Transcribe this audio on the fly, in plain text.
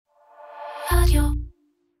רדיו.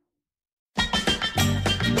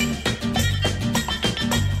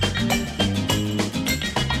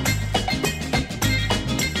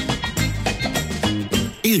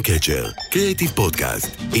 אירקצ'ר, קריאיטיב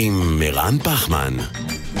פודקאסט, עם מרן פחמן.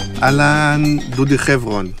 אהלן, דודי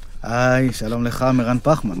חברון. היי, שלום לך, מרן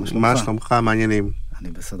פחמן, מה שלומך? מה שלומך, מעניינים?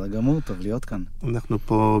 אני בסדר גמור, טוב להיות כאן. אנחנו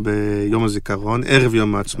פה ביום הזיכרון, ערב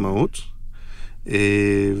יום העצמאות,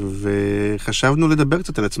 וחשבנו לדבר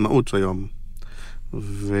קצת על עצמאות היום.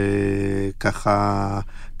 וככה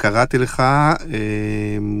קראתי לך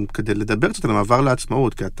כדי לדבר קצת על המעבר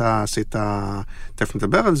לעצמאות, כי אתה עשית, תכף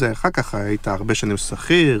נדבר על זה, אחר כך היית הרבה שנים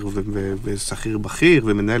שכיר, ושכיר בכיר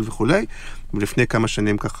ומנהל וכולי, ולפני כמה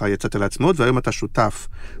שנים ככה יצאת לעצמאות, והיום אתה שותף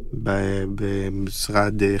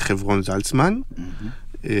במשרד חברון זלצמן.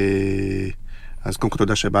 אז קודם כל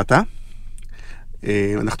תודה שבאת.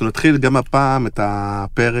 אנחנו נתחיל גם הפעם את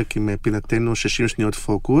הפרק עם פינתנו 60 שניות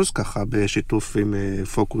פוקוס, ככה בשיתוף עם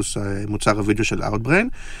פוקוס מוצר הוידאו של Outbrain,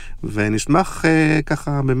 ונשמח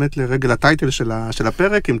ככה באמת לרגל הטייטל של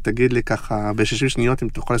הפרק, אם תגיד לי ככה ב-60 שניות אם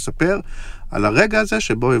תוכל לספר על הרגע הזה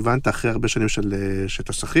שבו הבנת אחרי הרבה שנים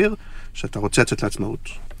שאתה שכיר, שאתה רוצה לצאת לעצמאות.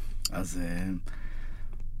 אז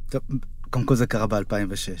טוב, קודם כל זה קרה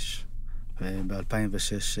ב-2006.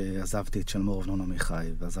 ב-2006 עזבתי את שלמה רבנון עמיחי,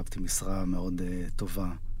 ועזבתי משרה מאוד טובה.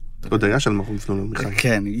 עוד היה שלמה רבנון עמיחי.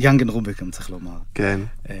 כן, יאנגן רוביק, אני צריך לומר. כן.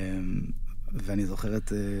 ואני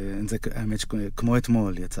זוכרת, האמת שכמו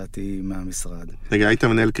אתמול יצאתי מהמשרד. רגע, היית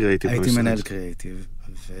מנהל קריאיטיב במשרד. הייתי מנהל קריאיטיב,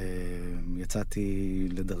 ויצאתי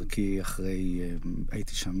לדרכי אחרי,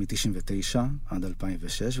 הייתי שם מ-99 עד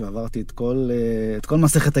 2006, ועברתי את כל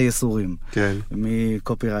מסכת הייסורים. כן.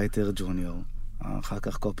 מקופירייטר ג'וניור. אחר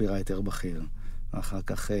כך קופירייטר בכיר, אחר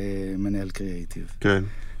כך מנהל קריאיטיב. כן.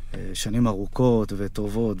 שנים ארוכות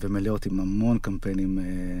וטובות ומלאות עם המון קמפיינים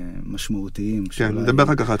משמעותיים. כן, נדבר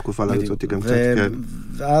אחר כך על התקופה להרצותי גם קצת, כן.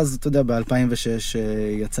 ואז, אתה יודע, ב-2006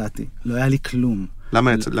 יצאתי. לא היה לי כלום.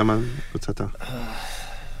 למה יצאת?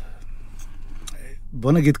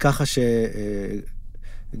 בוא נגיד ככה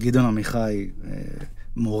שגדעון עמיחי,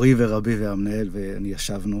 מורי ורבי והמנהל, ואני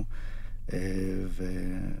ישבנו,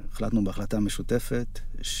 והחלטנו בהחלטה משותפת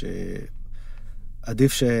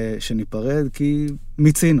שעדיף שניפרד כי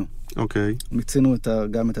מיצינו. אוקיי. מיצינו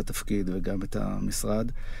גם את התפקיד וגם את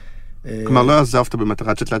המשרד. כלומר, לא עזבת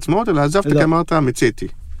במטרת שאת לעצמאות, אלא עזבת כי אמרת, מיציתי.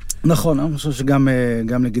 נכון, אני חושב שגם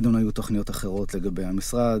לגדעון היו תוכניות אחרות לגבי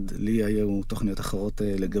המשרד, לי היו תוכניות אחרות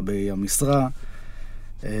לגבי המשרה,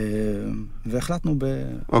 והחלטנו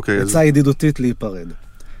בעצה ידידותית להיפרד.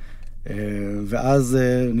 ואז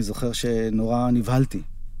אני זוכר שנורא נבהלתי.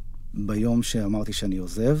 ביום שאמרתי שאני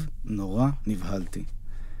עוזב, נורא נבהלתי.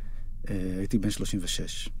 הייתי בן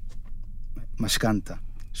 36. משכנתה.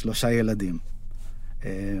 3 ילדים. לא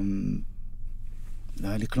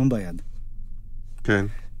היה לי כלום ביד. כן.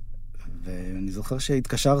 ואני זוכר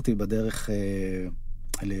שהתקשרתי בדרך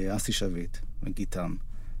לאסי שביט, מגיטם,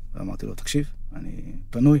 ואמרתי לו, תקשיב, אני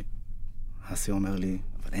פנוי. אסי אומר לי,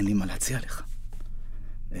 אבל אין לי מה להציע לך.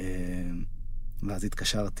 ואז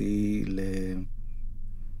התקשרתי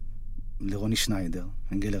לרוני שניידר,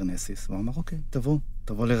 אנגלר נסיס, והוא אמר, אוקיי,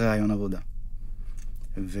 תבוא לראיון עבודה.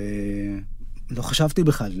 ולא חשבתי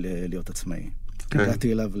בכלל להיות עצמאי.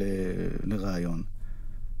 הגעתי אליו לראיון.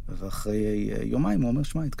 ואחרי יומיים הוא אומר,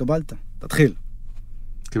 שמע, התקבלת, תתחיל.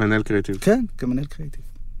 כמנהל קריאיטיב. כן, כמנהל קריאיטיב.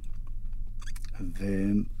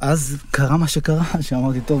 ואז קרה מה שקרה,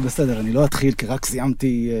 שאמרתי, טוב, בסדר, אני לא אתחיל, כי רק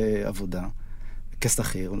סיימתי עבודה.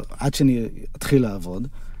 כשכיר, עד שאני אתחיל לעבוד,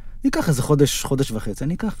 ייקח איזה חודש וחצי,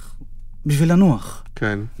 אני אקח בשביל לנוח.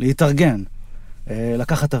 כן. להתארגן,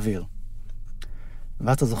 לקחת אוויר.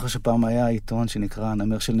 ואתה זוכר שפעם היה עיתון שנקרא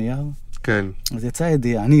נמר של נייר? כן. אז יצאה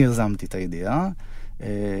ידיעה, אני יזמתי את הידיעה,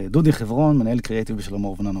 דודי חברון, מנהל קריאיטיב בשלמה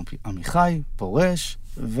רבנון עמיחי, פורש,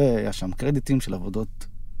 והיה שם קרדיטים של עבודות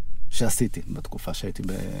שעשיתי בתקופה שהייתי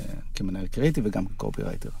כמנהל קריאיטיב וגם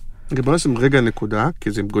כקופירייטר. בוא נשים רגע נקודה,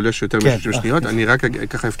 כי זה גולש יותר מ-60 שניות, אני רק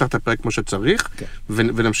ככה אפתח את הפרק כמו שצריך,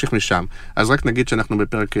 ונמשיך משם. אז רק נגיד שאנחנו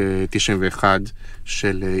בפרק 91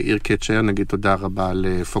 של אירקצ'ר, נגיד תודה רבה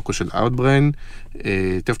לפוקוס של Outbrain,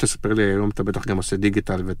 תכף תספר לי, היום אתה בטח גם עושה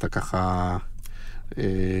דיגיטל, ואתה ככה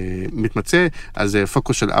מתמצא, אז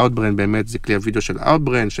פוקוס של Outbrain באמת זה כלי הוידאו של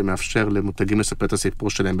Outbrain, שמאפשר למותגים לספר את הסיפור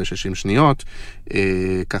שלהם ב-60 שניות,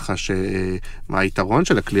 ככה שמה היתרון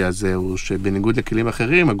של הכלי הזה הוא שבניגוד לכלים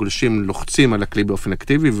אחרים, הגולשים לוחצים על הכלי באופן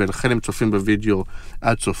אקטיבי, ולכן הם צופים בוידאו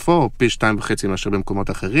עד סופו, פי 2.5 מאשר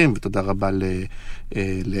במקומות אחרים, ותודה רבה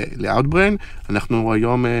ל-Outbrain. אנחנו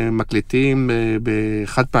היום מקליטים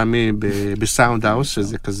בחד פעמי בסאונד האוס,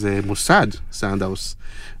 שזה כזה מוסד, סאונד האוס.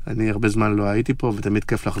 אני הרבה זמן לא הייתי פה, ותמיד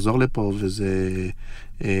כיף לחזור לפה, וזה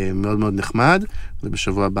מאוד מאוד נחמד,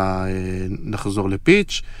 ובשבוע הבא נחזור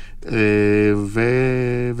לפיץ',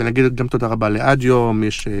 ונגיד גם תודה רבה לאדיו,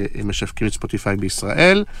 מי שמשווקים את ספוטיפיי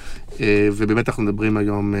בישראל, ובאמת אנחנו מדברים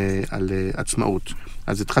היום על עצמאות.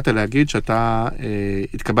 אז התחלת להגיד שאתה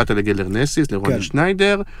התקבלת לגלר נסיס, לרוני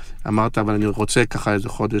שניידר, אמרת, אבל אני רוצה ככה איזה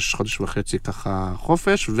חודש וחצי ככה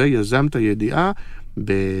חופש, ויזמת ידיעה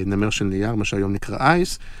בנמר של נייר, מה שהיום נקרא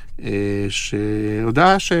אייס,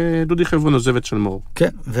 שהודעה שדודי חברון עוזב את שלמור. כן,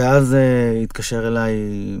 ואז התקשר אליי,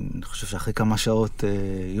 אני חושב שאחרי כמה שעות,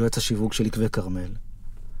 יועץ השיווק של עקבי כרמל,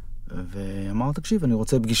 ואמר, תקשיב, אני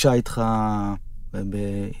רוצה פגישה איתך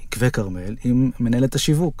בעקבי כרמל עם מנהלת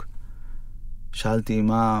השיווק. שאלתי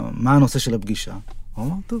מה הנושא של הפגישה. הוא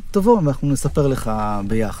אמר, טוב, תבוא, ואנחנו נספר לך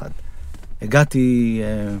ביחד. הגעתי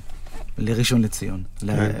לראשון לציון,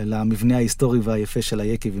 למבנה ההיסטורי והיפה של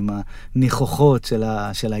היקב, עם הניחוחות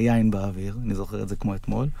של היין באוויר, אני זוכר את זה כמו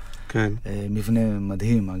אתמול. כן. מבנה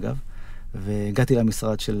מדהים, אגב. והגעתי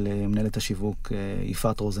למשרד של מנהלת השיווק,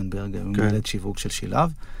 יפעת רוזנברג, מנהלת שיווק של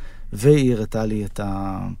שילב, והיא הראתה לי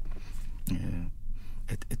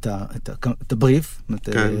את הבריף,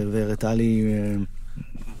 והראתה לי,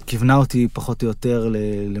 כיוונה אותי פחות או יותר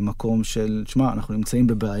למקום של, שמה, אנחנו נמצאים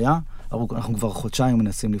בבעיה, אנחנו כבר חודשיים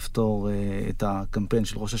מנסים לפתור את הקמפיין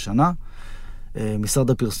של ראש השנה, משרד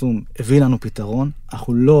הפרסום הביא לנו פתרון,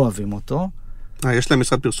 אנחנו לא אוהבים אותו. יש להם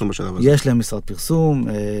משרד פרסום בשלב הזה. יש להם משרד פרסום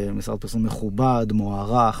מכובד,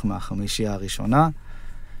 מוערך מהחמישייה הראשונה,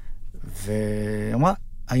 ואמרה,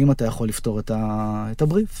 האם אתה יכול לפתור את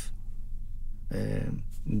הבריף?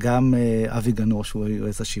 גם אבי גנור, שהוא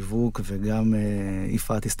יועץ השיווק, וגם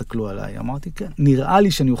יפעת הסתכלו עליי. אמרתי, כן, נראה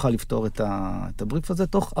לי שאני אוכל לפתור את הבריף הזה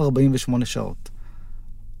תוך 48 שעות.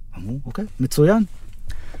 אמרו, אוקיי, מצוין.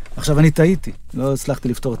 עכשיו אני טעיתי, לא הצלחתי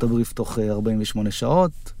לפתור את הבריף תוך 48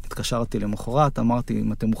 שעות, התקשרתי למחרת, אמרתי,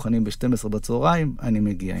 אם אתם מוכנים ב-12 בצהריים, אני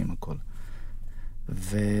מגיע עם הכל.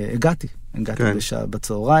 והגעתי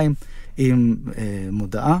בצהריים עם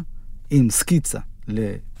מודעה, עם סקיצה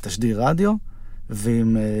לתשדיר רדיו,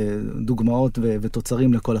 ועם דוגמאות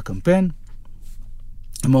ותוצרים לכל הקמפיין.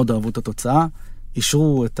 הם מאוד אהבו את התוצאה,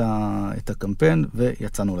 אישרו את הקמפיין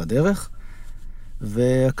ויצאנו לדרך,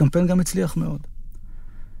 והקמפיין גם הצליח מאוד.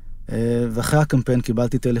 ואחרי הקמפיין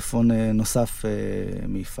קיבלתי טלפון נוסף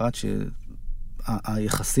מיפעת,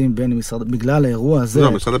 שהיחסים בין משרד, בגלל האירוע הזה...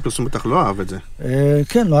 לא, משרד הפרסום בטח לא אהב את זה.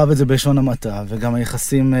 כן, לא אהב את זה בלשון המעטה, וגם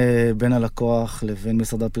היחסים בין הלקוח לבין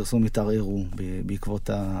משרד הפרסום התערערו בעקבות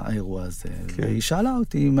האירוע הזה. והיא שאלה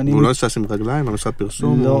אותי אם אני... והוא לא נשש עם רגליים, המשרד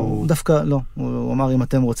פרסום? לא, דווקא לא. הוא אמר, אם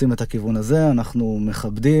אתם רוצים את הכיוון הזה, אנחנו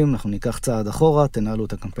מכבדים, אנחנו ניקח צעד אחורה, תנהלו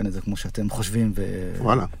את הקמפיין הזה כמו שאתם חושבים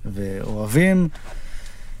ואוהבים.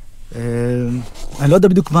 אני לא יודע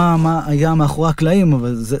בדיוק מה היה מאחורי הקלעים,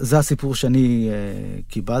 אבל זה הסיפור שאני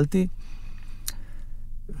קיבלתי.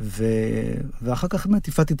 ואחר כך באמת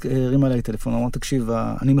יפעתי הרימה עליי טלפון, אמרה, תקשיב,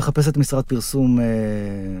 אני מחפשת משרד פרסום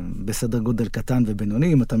בסדר גודל קטן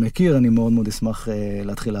ובינוני, אם אתה מכיר, אני מאוד מאוד אשמח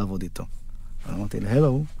להתחיל לעבוד איתו. אמרתי לה,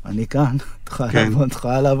 הלו, אני כאן,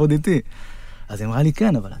 תוכל לעבוד איתי. אז היא אמרה לי,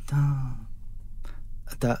 כן, אבל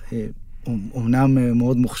אתה אומנם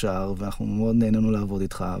מאוד מוכשר, ואנחנו מאוד נהנינו לעבוד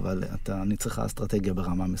איתך, אבל אני צריכה אסטרטגיה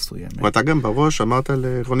ברמה מסוימת. ואתה גם בראש אמרת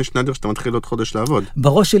לרוני שניידר שאתה מתחיל עוד חודש לעבוד.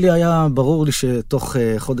 בראש שלי היה ברור לי שתוך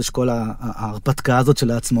חודש כל ההרפתקה הזאת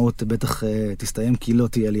של העצמאות בטח תסתיים, כי לא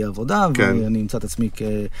תהיה לי עבודה, ואני אמצא את עצמי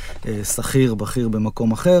כשכיר בכיר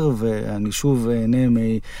במקום אחר, ואני שוב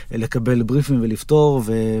נהנה לקבל בריפים ולפתור,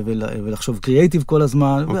 ולחשוב קריאייטיב כל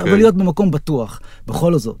הזמן, אבל להיות במקום בטוח.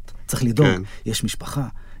 בכל זאת, צריך לדאוג, יש משפחה.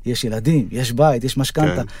 יש ילדים, יש בית, יש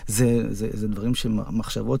משכנתה. זה דברים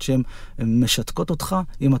מחשבות שהן משתקות אותך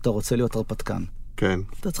אם אתה רוצה להיות הרפתקן. כן.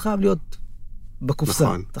 אתה צריך להיות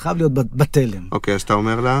בקופסה. אתה חייב להיות בתלם. אוקיי, אז אתה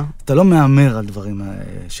אומר לה? אתה לא מאמר על דברים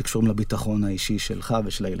שקשורים לביטחון האישי שלך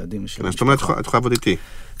ושל הילדים. כן, אז זאת אומרת, את יכולה לעבוד איתי.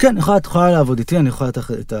 כן, אני יכולה לעבוד איתי, אני יכולה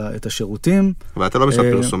לתת את השירותים. ואתה לא משרד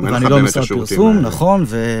פרסום, אין לך באמת את משרד השירותים. פרסום, נכון,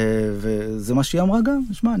 וזה מה שהיא אמרה גם.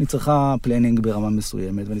 שמע, אני צריכה פלנינג ברמה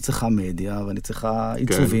מסוימת, ואני צריכה מדיה, ואני צריכה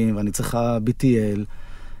עיצובים, ואני צריכה BTL.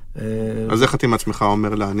 אז איך אתה עם עצמך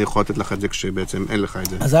אומר לה, אני יכול לתת לך את זה כשבעצם אין לך את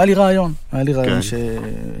זה? אז היה לי רעיון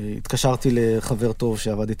שהתקשרתי לחבר טוב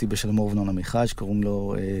שעבד איתי בשלמור ונון עמיחי, שקוראים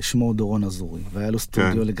לו שמו דורון אזורי, והיה לו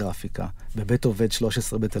סטודיו לגרפיקה, בבית עובד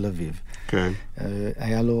 13 בתל אביב. כן.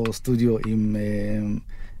 היה לו סטודיו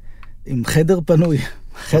עם חדר פנוי,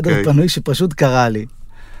 חדר פנוי שפשוט קרה לי.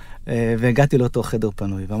 והגעתי לאותו חדר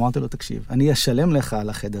פנוי, ואמרתי לו, תקשיב, אני אשלם לך על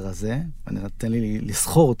החדר הזה, ואני נתן לי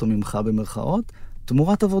לסחור אותו ממך במרכאות,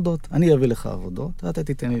 תמורת עבודות. אני אביא לך עבודות, אתה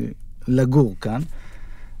תיתן לי לגור כאן,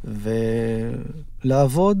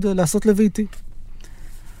 ולעבוד, לעשות לביתי.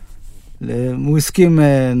 הוא הסכים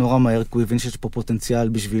נורא מהר, כי הוא הבין שיש פה פוטנציאל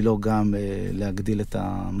בשבילו גם להגדיל את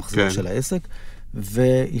המחזור של העסק,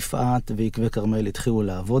 ויפעת ועקבי כרמל התחילו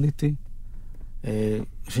לעבוד איתי,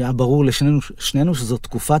 שהיה ברור לשנינו שזו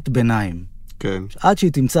תקופת ביניים. כן. עד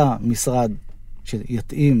שהיא תמצא משרד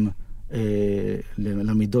שיתאים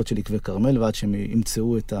למידות של עקבי כרמל, ועד שהם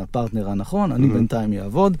ימצאו את הפרטנר הנכון, אני בינתיים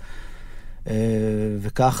יעבוד,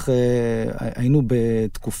 וכך היינו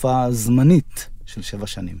בתקופה זמנית של 7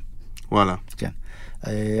 שנים. וואלה. כן.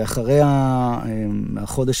 אחרי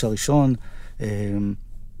החודש הראשון,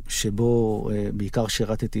 שבו בעיקר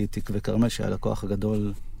שירתתי את עקבי כרמל, שהיה לקוח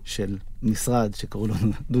הגדול של משרד שקראו לו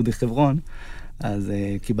דודי חברון, אז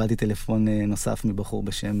קיבלתי טלפון נוסף מבחור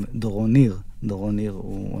בשם דורון ניר. דורון ניר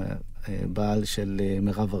הוא בעל של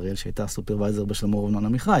מירב אריאל, שהייתה סופרוויזר בשלמה אורנון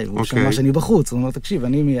עמיחי, והוא שמע שאני בחוץ, הוא אומר, תקשיב,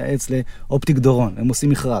 אני מייעץ לאופטיק דורון, הם עושים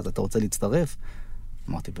מכרז, אתה רוצה להצטרף?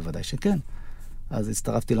 אמרתי, בוודאי שכן. אז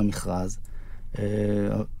הצטרפתי למכרז,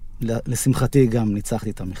 לשמחתי גם ניצחתי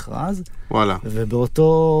את המכרז. וואלה.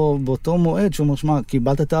 ובאותו מועד שהוא אומר, שמה,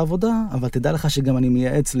 קיבלת את העבודה, אבל תדע לך שגם אני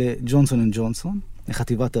מייעץ לג'ונסון אנד ג'ונסון,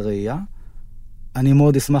 לחטיבת הראייה. אני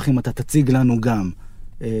מאוד אשמח אם אתה תציג לנו גם,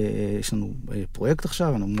 יש לנו פרויקט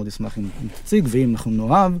עכשיו, אני מאוד אשמח אם תציג, ואם אנחנו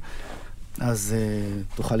נאהב, אז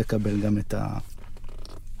תוכל לקבל גם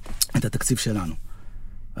את התקציב שלנו.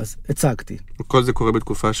 אז הצגתי. וכל זה קורה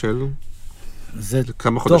בתקופה של? זה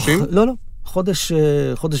כמה חודשים? לא.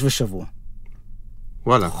 חודש ושבוע.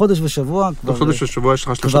 וואלה. חודש ושבוע. בחודש ושבוע יש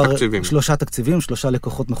לך 3 תקציבים. 3 תקציבים, 3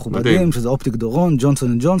 לקוחות מכובדים, שזה אופטיק דורון,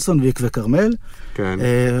 ג'ונסון אנד ג'ונסון ועקבי כרמל. כן.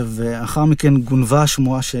 ואחר מכן גונבה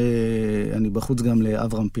שמועה שאני בחוץ גם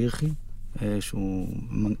לאברהם פירחי, שהוא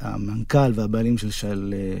המנכ"ל והבעלים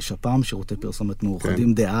של שפ"ם, שירותי פרסומת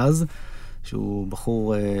מאוחדים דאז, שהוא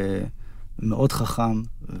בחור מאוד חכם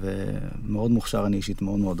ומאוד מוכשר, אני אישית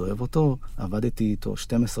מאוד מאוד אוהב אותו. עבדתי איתו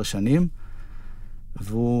 12 שנים,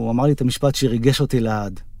 והוא אמר לי את המשפט שריגש אותי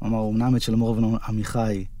לעד. הוא אמר, אמנם את שלמה אורנון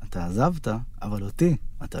עמיחי אתה עזבת, אבל אותי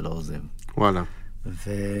אתה לא עוזב. וואלה.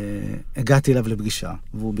 והגעתי אליו לפגישה,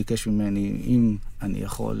 והוא ביקש ממני אם אני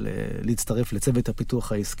יכול להצטרף לצוות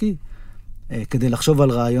הפיתוח העסקי, כדי לחשוב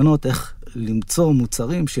על רעיונות איך למצוא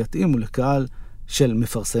מוצרים שיתאימו לקהל של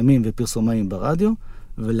מפרסמים ופרסומאים ברדיו,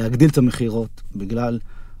 ולהגדיל את המחירות בגלל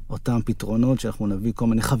אותם פתרונות שאנחנו נביא כל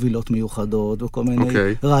מיני חבילות מיוחדות, או כל מיני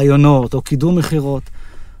רעיונות, או קידום מחירות.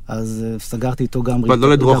 אז סגרתי איתו גם... אבל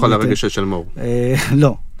לא לדרוך על הרגש של שלמור.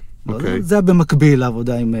 לא. זה היה במקביל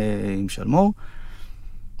לעבודה עם שלמור.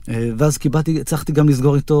 ואז הצלחתי גם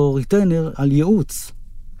לסגור איתו ריטיינר על ייעוץ.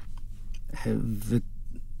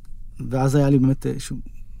 ואז היה לי באמת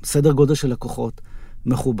סדר גודל של לקוחות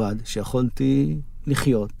מכובד, שיכולתי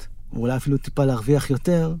לחיות, ואולי אפילו טיפה להרוויח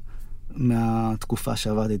יותר מהתקופה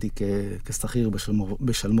שעבדתי כשכיר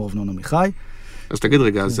בשלמה אורנון עמיחי. אז תגיד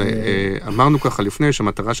רגע, אז אמרנו ככה לפני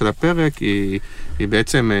שהמטרה של הפרק היא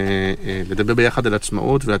בעצם לדבר ביחד על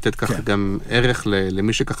עצמאות ולתת ככה גם ערך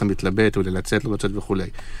למי שככה מתלבט וללצאת, לא לצאת וכו'.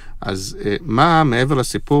 אז מה מעבר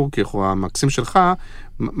לסיפור, כאילו המקסים שלך,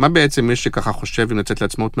 מה בעצם מי שככה חושב אם לצאת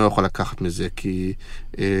לעצמאות מה יכול לקחת מזה? כי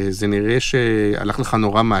זה נראה שהלך לך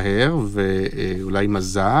נורא מהר ואולי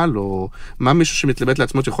מזל, או מה מישהו שמתלבט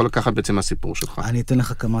לעצמאות יכול לקחת בעצם מהסיפור שלך? אני אתן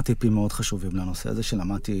לך כמה טיפים מאוד חשובים לנושא הזה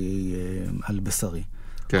שלמדתי על בשרי.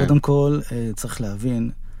 כן. קודם כל צריך להבין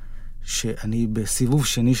שאני בסיבוב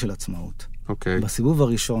שני של עצמאות. אוקיי. בסיבוב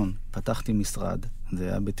הראשון פתחתי משרד, זה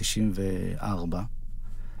היה ב-94.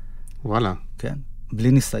 וואלה. כן.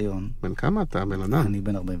 בלי ניסיון. בן כמה אתה? בן אדם? אני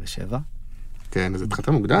בן 47. כן, אז התחלת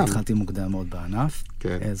מוקדם. התחלתי מוקדם מאוד בענף.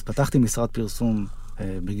 כן. אז פתחתי משרד פרסום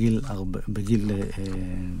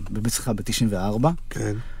ב-94.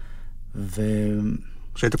 כן. ו...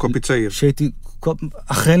 שהיית קופי צעיר. שהייתי,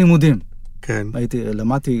 אחרי לימודים. כן.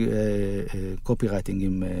 למדתי קופי רייטינג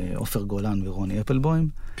עם עופר גולן ורוני אפלבוים.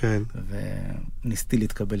 כן. וניסיתי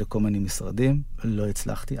להתקבל לכל מיני משרדים. לא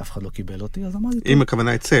הצלחתי, אף אחד לא קיבל אותי, אז אמרתי... אם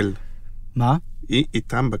הכוונה אצל. מה?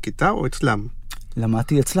 איתם בכיתה או אצלם?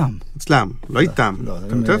 למדתי אצלם. אצלם, לא איתם.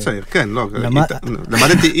 אתה יותר צעיר, כן, לא.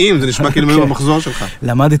 למדתי עם, זה נשמע כאילו במחזור שלך.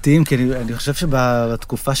 למדתי עם, כי אני חושב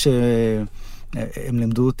שבתקופה שהם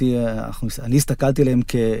לימדו אותי, אני הסתכלתי עליהם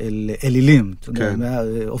כאלילים.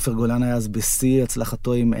 עופר גולן היה אז בשיא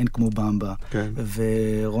הצלחתו עם אין כמו במבה.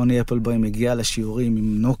 ורוני אפלבוים הגיע לשיעורים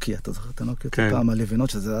עם נוקיה, אתה זוכר את הנוקיה? פעם הלבנות,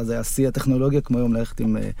 שזה אז היה שיא הטכנולוגיה, כמו היום ללכת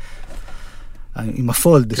עם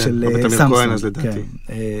הפולד של סמסונג.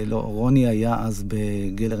 לא, רוני היה אז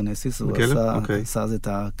בגלר נסיס, הוא עשה אז את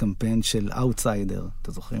הקמפיין של אאוטסיידר,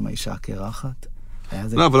 אתה זוכר עם האישה הקרחת?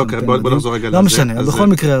 לא, אבל אוקיי, בוא נחזור רגע לזה. לא משנה, בכל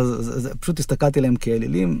מקרה, פשוט הסתכלתי עליהם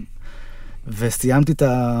כאלילים, וסיימתי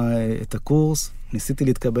את הקורס, ניסיתי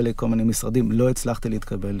להתקבל לכל מיני משרדים, לא הצלחתי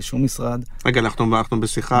להתקבל לשום משרד. רגע, אנחנו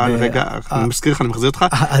בשיחה, רגע, אני מזכיר לך, אני מחזיר אותך.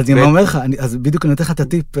 אז אני אומר לך, אז בדיוק אני נותן לך את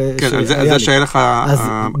הטיפ שהיה לי. כן, זה שהיה לך,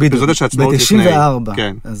 האפיזודה של עצמאות לפני. ב-94,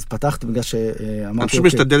 אז פתחתי בגלל שאמרתי, אני פשוט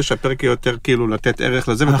משתדל שהפרק יהיה יותר כאילו לתת ערך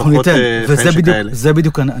לזה, ופחות חיים שכאלה. זה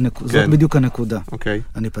בדיוק הנקודה.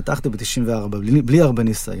 אני פתחתי ב-94, בלי הרבה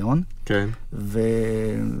ניסיון,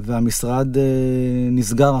 והמשרד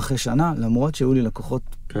נסגר אחרי שנה, למרות שהיו לי לקוחות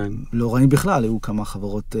לא רעים בכלל, היו כמה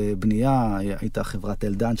חברות בנייה, הייתה חברת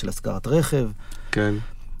אלדן של השכרת רכב,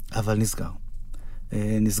 אבל נסגר.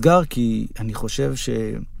 נסגר כי אני חושב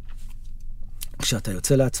כשאתה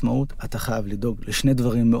יוצא לעצמאות, אתה חייב לדאוג לשני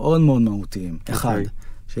דברים מאוד מאוד מהותיים. אחד,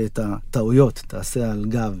 שאת הטעויות תעשה על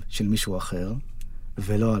גב של מישהו אחר,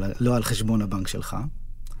 ולא על חשבון הבנק שלך.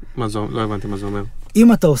 לא הבנתי מה זה אומר.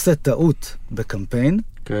 אם אתה עושה טעות בקמפיין,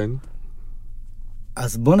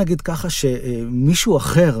 אז בוא נגיד ככה שמישהו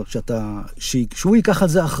אחר, שהוא ייקח על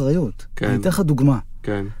זה אחריות. אני אתן לך דוגמה.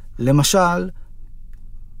 למשל,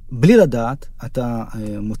 בלי לדעת, אתה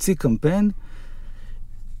מוציא קמפיין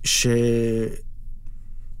שאתה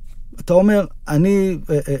אומר, אני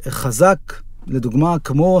חזק, לדוגמה,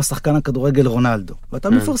 כמו שחקן הכדורגל רונלדו. ואתה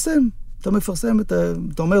מפרסם, אתה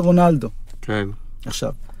אומר רונלדו.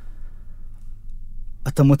 עכשיו,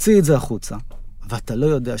 אתה מוציא את זה החוצה, ואתה לא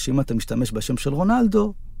יודע שאם אתה משתמש בשם של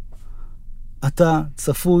רונלדו, אתה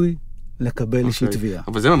צפוי לקבל איזושהי תביעה.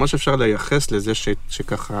 אבל זה ממש אפשר לייחס לזה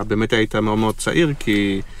שככה באמת היית מאוד מאוד צעיר,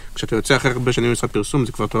 כי כשאתה יוצא אחרי הרבה שנים במשרד פרסום,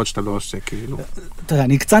 זה כבר תוראות שאתה לא עושה, כאילו. תראה,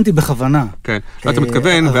 אני הקצנתי בכוונה. כן, אתה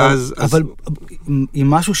מתכוון, ואז... אבל עם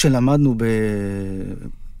משהו שלמדנו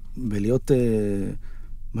בלהיות...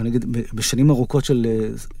 בשנים ארוכות של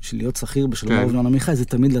להיות שכיר בשלמה ובנון עמיחי, זה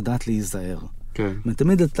תמיד לדעת להיזהר. כן.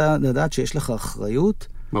 תמיד לדעת שיש לך אחריות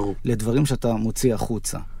לדברים שאתה מוציא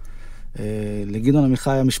החוצה. לגדעון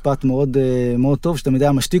עמיחי היה משפט מאוד, מאוד טוב, שתמיד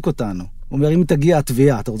היה משתיק אותנו. הוא אומר, אם תגיע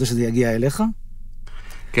התביעה, אתה רוצה שזה יגיע אליך?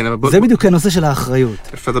 כן, אבל זה בדיוק הנושא של האחריות.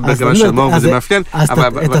 אפשר לדבר גם על שלמה, וזה מאפיין. אז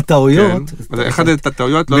את הטעויות... אחד את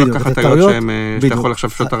הטעויות, לא לקחת טעויות שאתה יכול עכשיו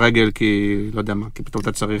לשאול את הרגל, כי לא יודע מה, כי פתאום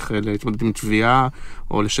אתה צריך להתמודד עם תביעה,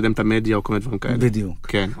 או לשלם את המדיה, או כל מיני דברים כאלה. בדיוק.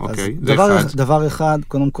 כן, אוקיי. דבר אחד,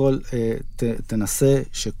 קודם כל, תנסה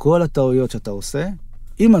שכל הטעויות שאתה עושה,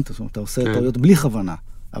 אם אתה עושה טעויות בלי כוונה,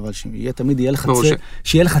 אבל תמיד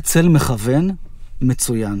שיהיה לך צל מכוון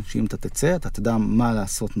מצוין, שאם אתה תצא, אתה תדע מה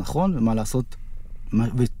לעשות נכון ומה לעשות,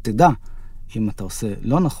 ותדע, אם אתה עושה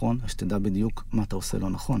לא נכון, אז תדע בדיוק מה אתה עושה לא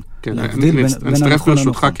נכון. כן, אני אצטרף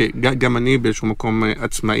לרשותך, כי גם אני באיזשהו מקום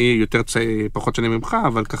עצמאי, יותר פחות שנים ממך,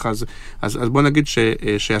 אבל ככה, אז בוא נגיד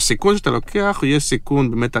שהסיכון שאתה לוקח, יהיה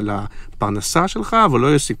סיכון באמת על הפרנסה שלך, אבל לא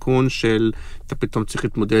יהיה סיכון של, אתה פתאום צריך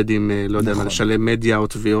להתמודד עם, לא יודע, לשלם מדיה או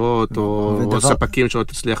תביעות, או ספקים שלא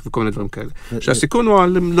תצליח וכל מיני דברים כאלה. שהסיכון הוא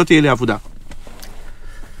לא תהיה לי עבודה.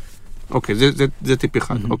 אוקיי, זה טיפ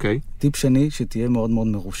אחד, אוקיי. טיפ שני, שתהיה מאוד מאוד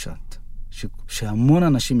מרושת. שהמון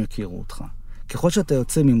אנשים יכירו אותך. ככל שאתה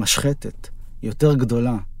יוצא ממשחטת יותר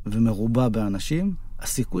גדולה ומרובה באנשים,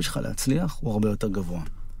 הסיכוי שלך להצליח הוא הרבה יותר גבוה.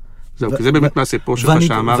 זהו, כי זה באמת מהסיפור שלך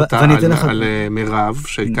שאמרת על מירב,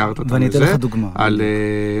 שהכרת אותה מזה, על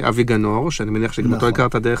אבי גנור, שאני מניח שגם אותו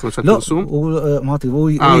הכרת דרך נושא פרסום. לא, אמרתי, הוא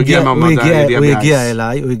הגיע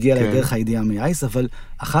אליי, הוא הגיע אליי דרך הידיעה מאייס, אבל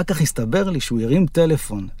אחר כך הסתבר לי שהוא הרים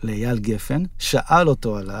טלפון לאייל גפן, שאל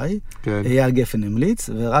אותו עליי, אייל גפן המליץ,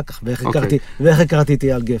 ואיך הכרתי את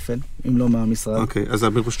אייל גפן, אם לא מהמשרד. אוקיי, אז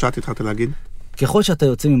המרושת התחלת להגיד? ככל שאתה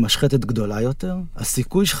יוצא ממשחטת גדולה יותר,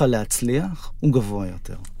 הסיכוי שלך להצליח הוא גבוה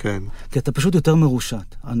יותר. כן. כי אתה פשוט יותר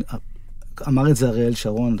מרושת. אמר את זה אריאל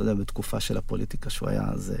שרון, אתה יודע, בתקופה של הפוליטיקה, שהוא היה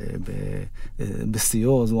אז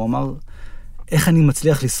בסיור, אז הוא אמר, איך אני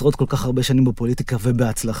מצליח לשרוד כל כך הרבה שנים בפוליטיקה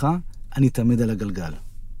ובהצלחה? אני תמיד על הגלגל.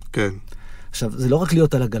 כן. עכשיו, זה לא רק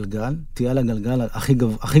להיות על הגלגל, תהיה על הגלגל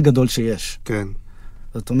הכי גדול שיש. כן.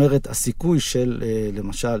 זאת אומרת, הסיכוי של,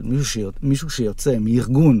 למשל, מישהו שיוצא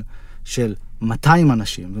מארגון של 200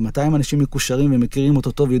 אנשים, ו200 אנשים מקושרים ומכירים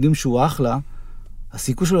אותו טוב ויודעים שהוא אחלה,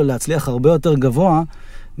 הסיכוי שלו להצליח הרבה יותר גבוה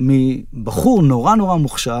מבחור נורא נורא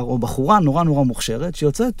מוכשר, או בחורה נורא נורא מוכשרת,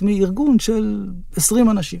 שיוצאת מארגון של 20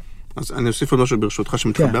 אנשים. אז אני אוסיף עוד משהו ברשותך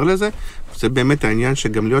שמתחבר לזה, זה באמת העניין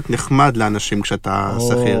שגם להיות נחמד לאנשים כשאתה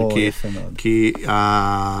שכיר, כי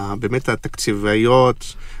באמת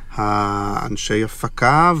התקציביות, האנשי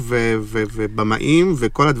הפקה ובמאים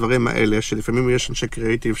וכל הדברים האלה, שלפעמים יש אנשי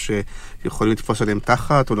קריאיטיב שיכולים לתפוס עליהם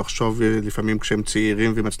תחת, או לחשוב לפעמים כשהם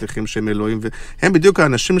צעירים ומצליחים שהם אלוהים, והם בדיוק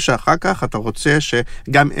האנשים שאחר כך אתה רוצה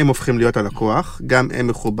שגם הם הופכים להיות הלקוח, גם הם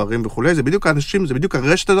מחוברים וכו'. זה בדיוק האנשים, זה בדיוק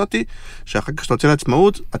הרשת הזאת, שאחר כך שאתה רוצה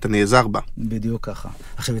לעצמאות, אתה נעזר בה. בדיוק ככה.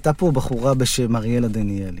 עכשיו, הייתה פה בחורה בשם אריאלה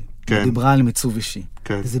דניאלי. כן. דיברה על מיצוב אישי.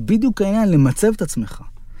 כן. זה בדיוק העניין למצב את עצמך.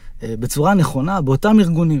 בצורה נכונה, באותם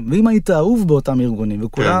ארגונים. ואם היית אהוב באותם ארגונים,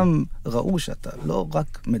 וכולם ראו שאתה לא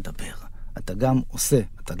רק מדבר, אתה גם עושה,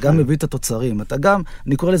 אתה גם מביא את התוצרים, אתה גם,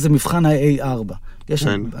 אני קורא לזה מבחן ה-A4.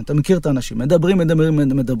 אתה מכיר את האנשים,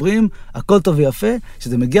 מדברים, הכל טוב ויפה,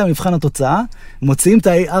 שזה מגיע מבחן התוצאה, מוציאים את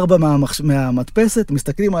ה-A4 מהמדפסת,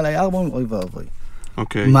 מסתכלים על ה-A4, אוי ואבוי.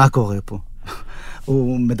 מה קורה פה?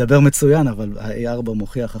 הוא מדבר מצוין, אבל ה-A4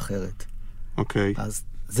 מוכיח אחרת. אז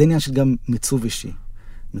זה עניין של גם מיצוב אישי.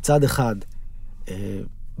 מצד אחד,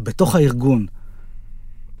 בתוך הארגון,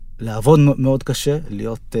 לעבוד מאוד קשה,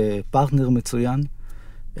 להיות פרטנר מצוין,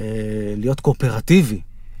 להיות קואופרטיבי,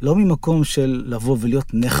 לא ממקום של לבוא ולהיות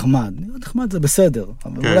נחמד. להיות נחמד זה בסדר,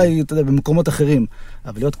 אבל אולי, אתה יודע, במקומות אחרים,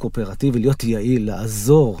 אבל להיות קואופרטיבי, להיות יעיל,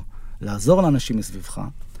 לעזור לאנשים מסביבך,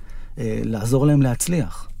 לעזור להם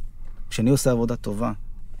להצליח. כשאני עושה עבודה טובה,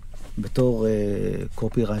 בתור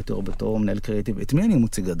קופירייטר או בתור מנהל קריאיטיב, את מי אני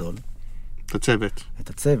מוציא גדול? את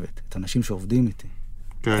הצוות, את האנשים שעובדים איתי.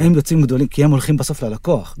 הם יוצאים גדולים, כי הם הולכים בסוף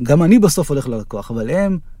ללקוח. גם אני בסוף הולך ללקוח, אבל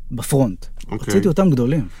הם בפרונט. רציתי אותם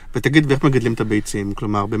גדולים. ותגיד, ואיך מגדלים את הביצים?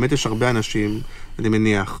 כלומר, באמת יש הרבה אנשים, אני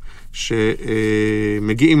מניח,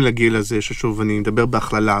 שמגיעים לגיל הזה, ששוב, אני מדבר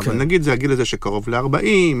בהכללה, אבל נגיד זה הגיל הזה שקרוב ל-40,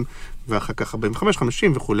 ואחר כך 45,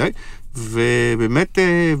 50 וכו'. ובאמת,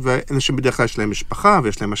 ואנשים בדרך כלל יש להם משפחה,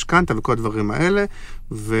 ויש להם משכנתה וכל הדברים האלה,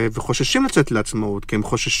 וחוששים לצאת לעצמאות, כי הם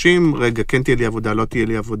חוששים, רגע, כן תהיה לי עבודה, לא תהיה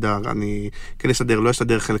לי עבודה, אני כן אסדר, לא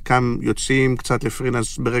אסדר, חלקם יוצאים קצת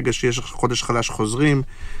לפרילנס ברגע שיש חודש חלש חוזרים.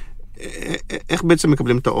 איך בעצם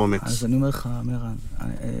מקבלים את האומץ? אז אני אומר לך, מירן,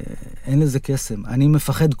 אין לזה קסם. אני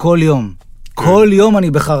מפחד כל יום. כל יום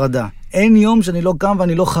אני בחרדה. אין יום שאני לא קם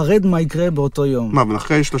ואני לא חרד מה יקרה באותו יום. מה, אבל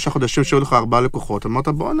אחרי 3 חודשים שהיו לך 4 לקוחות, אמרת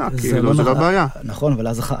בואנה, כאילו זה לא בעיה. נכון, אבל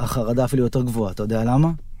אז החרדה אפילו יותר גבוהה. אתה יודע למה?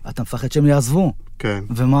 אתה מפחד שהם יעזבו. כן.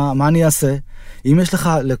 ומה אני אעשה? אם יש לך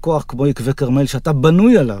לקוח כמו יקבי קרמל שאתה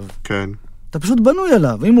בנוי עליו, כן. אתה פשוט בנוי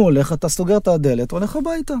עליו. אם הוא הולך, אתה סוגר את הדלת, הולך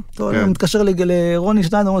הביתה. אתה מתקשר לרוני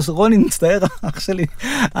שטיין, אומר, רוני, מצטער, אח שלי,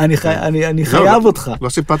 אני חייב אותך. לא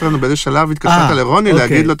סיפרת לנו באיזה שלב התקשרת לרוני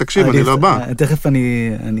להגיד לו, תקשיב, אני לא בא. תכף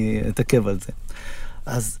אני אתעכב על זה.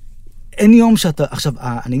 אז אין יום שאתה... עכשיו,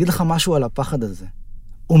 אני אגיד לך משהו על הפחד הזה.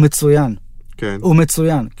 הוא מצוין. כן. הוא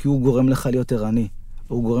מצוין, כי הוא גורם לך להיות ערני.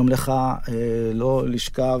 הוא גורם לך לא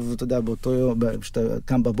לשכב, אתה יודע, באותו יום, כשאתה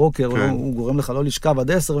קם בבוקר, כן. הוא גורם לך לא לשכב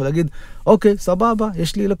עד 10 ולהגיד, אוקיי, סבבה,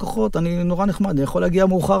 יש לי לקוחות, אני נורא נחמד, אני יכול להגיע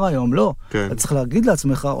מאוחר היום. לא. כן. אתה צריך להגיד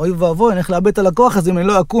לעצמך, אוי ואבוי, אני הולך לאבד את הלקוח הזה אם אני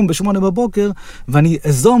לא אקום ב8 בבוקר, ואני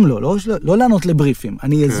אזום לו, לא לענות לבריפים,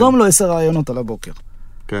 אני אזום לו 10 רעיונות על הבוקר.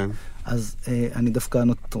 כן. אז אני דווקא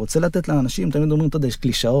רוצה לתת לאנשים, תמיד אומרים, אתה יודע, יש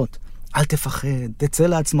קלישאות, אל תפחד, תצא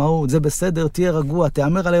לעצמאות, זה בסדר, תהיה רגוע,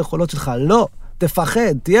 תאמר על היכולות שלך. לא.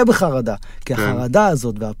 תפחד, תהיה בחרדה, כי החרדה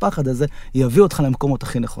הזאת והפחד הזה יביא אותך למקומות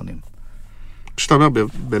הכי נכונים. כשאתה אומר,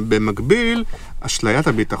 במקביל, אשליית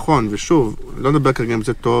הביטחון, ושוב, לא נדבר כרגע אם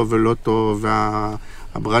זה טוב ולא טוב,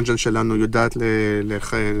 והברנז'ן שלנו יודעת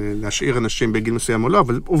להשאיר אנשים בגיל מסוים או לא,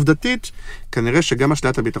 אבל עובדתית, כנראה שגם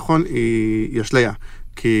אשליית הביטחון היא אשליה.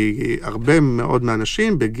 כי הרבה מאוד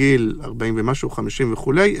מהאנשים בגיל 40 ומשהו, 50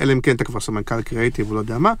 וכולי, אלא אם כן אתה כבר סמנכ"ל קריאיטיב או לא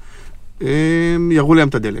יודע מה, יראו להם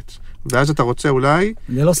את הדלת. ואז אתה רוצה אולי...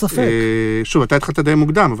 ללא ספק. שוב, אתה התחלת די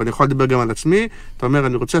מוקדם, אבל אני יכול לדבר גם על עצמי. אתה אומר,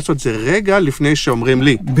 אני רוצה לעשות זה רגע לפני שאומרים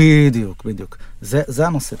לי. בדיוק, בדיוק. זה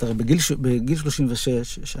הנושא. תראה, בגיל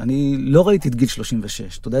 36, שאני לא ראיתי את גיל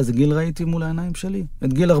 36. אתה יודע איזה גיל ראיתי מול העיניים שלי?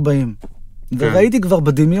 את גיל 40. וראיתי כבר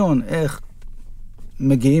בדמיון איך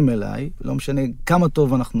מגיעים אליי, לא משנה כמה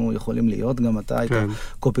טוב אנחנו יכולים להיות, גם אתה היית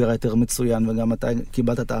קופירייטר מצוין, וגם אתה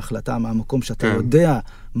קיבלת את ההחלטה מהמקום שאתה יודע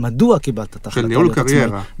מדוע קיבלת את ההחלטה. של ניהול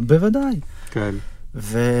קריירה. בוודאי. כן.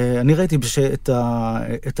 ואני ראיתי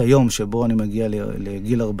את היום שבו אני מגיע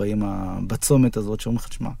לגיל 40 בצומת הזאת, שאומר לך,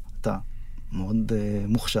 תשמע, אתה מאוד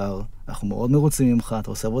מוכשר, אנחנו מאוד מרוצים ממך,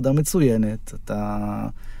 אתה עושה עבודה מצוינת, אתה...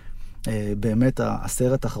 באמת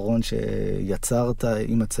הסרט האחרון שיצרת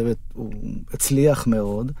עם הצוות הוא הצליח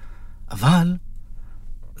מאוד, אבל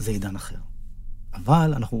זה עידן אחר.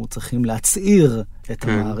 אבל אנחנו צריכים להצעיר את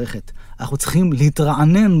המערכת. אנחנו צריכים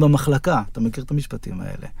להתרענן במחלקה. אתה מכיר את המשפטים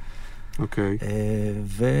האלה? אוקיי.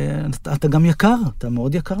 ואתה גם יקר, אתה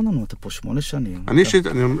מאוד יקר לנו, אתה פה 8 שנים. אני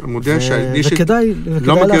מודה וכדאי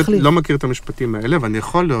להחליף. לא מכיר את המשפטים האלה, ואני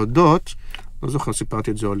יכול להודות, לא זוכר אם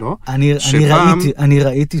סיפרתי את זה או לא, אני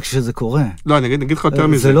ראיתי כשזה קורה. לא, אני אגיד לך יותר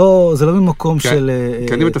מזה. זה לא ממקום של...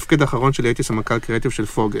 כי אני בתפקיד האחרון שלי הייתי סמנכ"ל קריאטיב של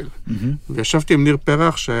פוגל, וישבתי עם ניר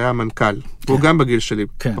פרח שהיה מנכ"ל, הוא גם בגיל שלי,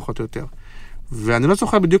 פחות או יותר. ואני לא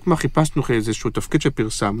זוכר בדיוק מה חיפשנו איזשהו תפקיד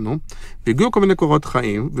שפרסמנו, והגיעו כל מיני קורות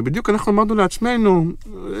חיים, ובדיוק אנחנו אמרנו לעצמנו,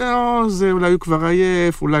 זה אולי הוא כבר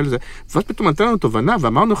עייף, אולי זה. ואז פתאום נתן לנו תובנה,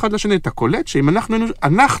 ואמרנו אחד לשני, אתה קולט שאם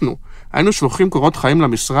אנחנו היינו שלוחים קורות חיים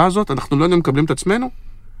למשרה הזאת, אנחנו לא היינו מקבלים את עצמנו?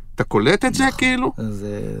 אתה קולט את זה כאילו?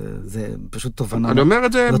 זה פשוט תובנה. אני אומר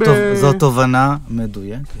את זה זו תובנה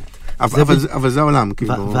מדויקת. אבל זה העולם,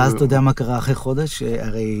 כאילו. ואז אתה יודע מה קרה אחרי חודש?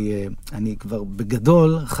 הרי אני כבר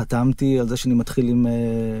בגדול חתמתי על זה שאני מתחיל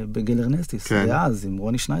בגל ארנסטיס. כן. ואז עם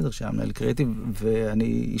רוני שניידר, שהיה מנהל קריאטיב,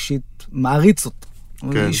 ואני אישית מעריץ אותו.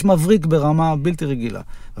 כן. איש מבריק ברמה בלתי רגילה.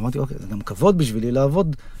 ואמרתי, אוקיי, זה גם כבוד בשבילי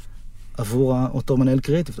לעבוד עבור אותו מנהל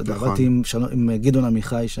קריאטיב. אתה יודע, עבדתי עם גדעון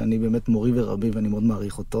עמיחי, שאני באמת מורי ורבי, ואני מאוד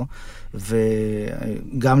מעריך אותו.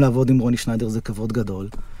 וגם לעבוד עם רוני שניידר זה כבוד גדול.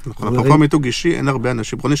 נכון, אפרופו מיתוג אישי, אין הרבה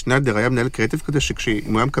אנשים. רוני שניידר היה מנהל קריאטיב כזה, שאם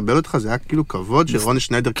הוא היה מקבל אותך, זה היה כאילו כבוד שרוני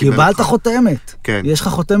שניידר קיבל אותך. קיבלת חותמת. כן. יש לך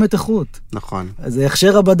חותמת איכות. נכון. זה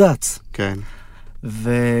הכשר הבד"ץ. כן.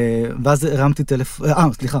 ואז הרמתי טלפון,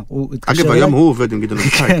 סליחה, הוא התקשר אליי. אגב, היום הוא עובד עם גדעון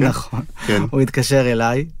עמיחי, כן? כן, נכון. הוא התקשר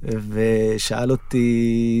אליי, ושאל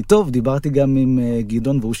אותי, טוב, דיברתי גם עם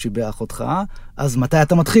גדעון, והוא שיבח אותך, אז מתי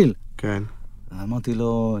אתה מתחיל? כן. אמרתי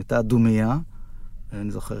לו, הייתה דומיה,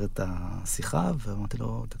 אני זוכר את השיחה, ואמרתי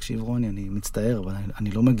לו, תקשיב רוני, אני מצטער, אבל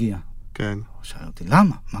אני לא מגיע. כן. הוא שאל אותי,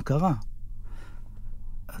 למה? מה קרה?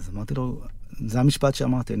 אז אמרתי לו, זה המשפט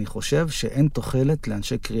שאמרתי, אני חושב שאין תוחלת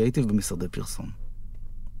לאנשי קריאייטיב במשרדי פרסום.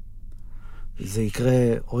 זה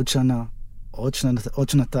יקרה עוד שנה, עוד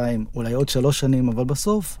שנתיים, אולי עוד 3 שנים, אבל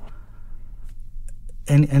בסוף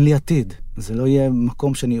אין לי עתיד. זה לא יהיה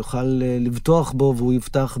מקום שאני אוכל לבטוח בו, והוא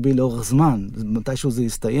יבטח בי לאורך זמן. מתישהו זה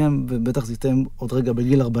יסתיים, ובטח זה יסתיים עוד רגע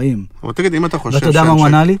בגיל 40. אבל תגיד, אם אתה חושב... ואתה יודע מה הוא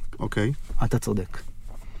ענה לי? אוקיי. אתה צודק.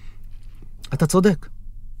 אתה צודק.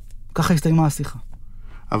 ככה הסתיימה השיחה.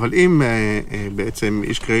 אבל אם בעצם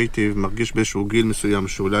איש קריאיטיב מרגיש באיזשהו גיל מסוים,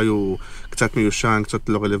 שאולי הוא קצת מיושן, קצת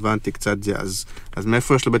לא רלוונטי, קצת זה, אז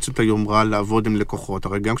מאיפה יש לו בעצם את היומרה לעבוד עם לקוחות?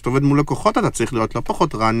 הרי גם כשאתה עובד מול לקוחות, אתה צריך להיות לא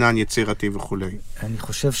פחות רענן, יצירתי וכו'. אני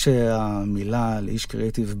חושב שהמילה לאיש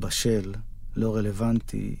קריאיטיב בשל, לא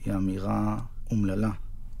רלוונטי, היא אמירה אומללה.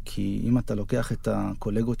 כי אם אתה לוקח את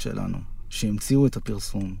הקולגות שלנו, שהמציאו את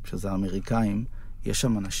הפרסום, שזה האמריקאים, יש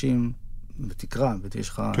שם אנשים... ותקרא, ויש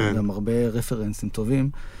לך גם הרבה רפרנסים טובים,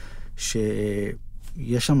 שיש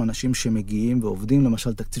שם אנשים שמגיעים ועובדים,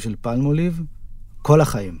 למשל תקציב של פלמוליב, כל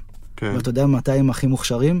החיים. כן. ואתה יודע מתי הם הכי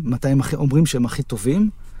מוכשרים? מתי הם אומרים שהם הכי טובים?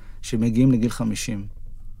 שמגיעים לגיל 50.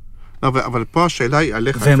 לא, אבל פה השאלה היא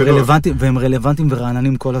עליך. והם רלוונטיים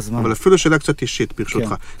ורעננים כל הזמן. אבל אפילו שאלה קצת אישית,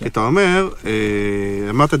 ברשותך. כי אתה אומר,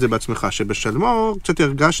 אמרת את זה בעצמך, שבשלמור קצת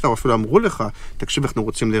הרגשת, או אפילו אמרו לך, תקשיב, אנחנו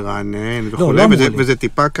רוצים לרענן וכו', וזה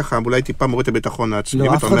טיפה ככה, אולי טיפה מוריד את הביטחון העצמי.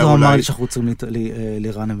 לא, אף אחד לא אמר לי שאנחנו רוצים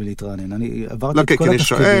לרענן ולהתרענן. אני עברתי את כל התפקידים. כי אני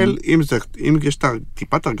שואל, אם יש את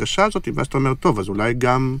טיפת הרגשה הזאת, ואז אתה אומר, טוב, אז אולי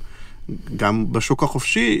גם בשוק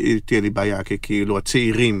החופשי תהיה לי בעיה, כי כאילו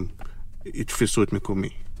הצעירים יתפסו את מקומי.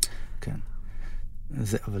 כן.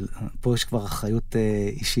 אבל פה יש כבר אחריות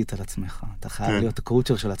אישית על עצמך. אתה חייב להיות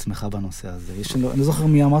הקואוצ'ר של עצמך בנושא הזה. אני זוכר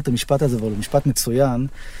מי אמר את המשפט הזה, אבל הוא משפט מצוין,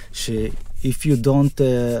 ש-if you don't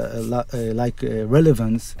like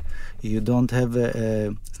relevance, you don't have...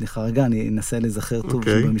 סליחה רגע, אני אנסה לזכר טוב,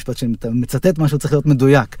 במשפט שאתה מצטט משהו צריך להיות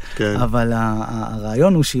מדויק. אבל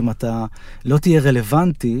הרעיון הוא שאם אתה לא תהיה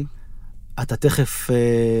רלוונטי, אתה תכף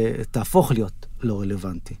תהפוך להיות לא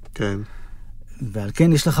רלוונטי. כן. ועל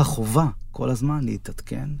כן יש לך חובה כל הזמן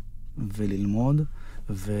להתעדכן וללמוד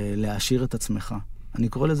ולהעשיר את עצמך. אני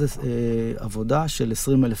קורא לזה עבודה של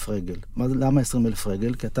 20,000 רגל. למה 20,000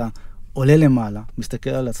 רגל? כי אתה עולה למעלה, מסתכל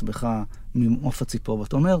על עצמך ממעוף הציפור,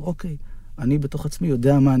 ואתה אומר, אוקיי, אני בתוך עצמי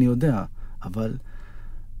יודע מה אני יודע, אבל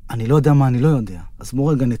אני לא יודע מה אני לא יודע. אז בואו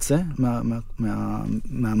רגע נצא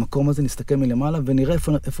מהמקום הזה, נסתכל מלמעלה ונראה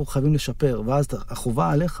איפה חייבים לשפר, ואז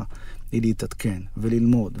החובה עליך היא להתעדכן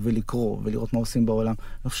וללמוד ולקרוא ולראות מה עושים בעולם.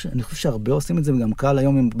 אני חושב שהרבה עושים את זה, וגם קל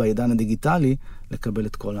היום בעידן הדיגיטלי לקבל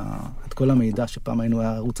את כל המידע שפעם היינו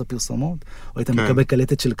ערוץ הפרסומות, או היית מקבל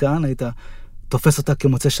קלטת של כאן, היית תופס אותה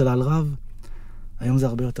כמוצא שלל רב. היום זה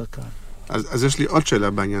הרבה יותר קל. אז יש לי עוד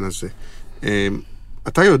שאלה בעניין הזה.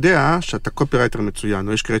 אתה יודע שאתה קופירייטר מצוין,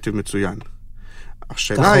 או איש קריאיטיב מצוין,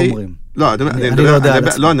 השאלה היא... אומרים. לא, אני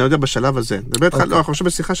לא יודע בשלב הזה. לא, אני חושב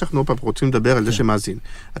בשיחה שאנחנו רוצים לדבר על זה שמאזין.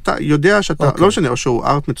 אתה יודע שאתה, לא משנה, או שהוא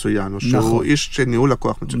ארט מצוין, או שהוא איש שניהול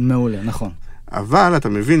לקוח מצוין. מעולה, נכון. אבל אתה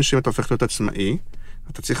מבין שאם אתה הופך להיות עצמאי,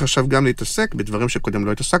 אתה צריך עכשיו גם להתעסק בדברים שקודם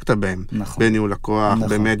לא התעסקת בהם. נכון. בניהול לקוח,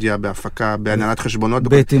 במדיה, בהפקה, בהנהלת חשבונות.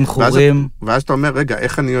 בתמחורים. ואז אתה אומר, רגע,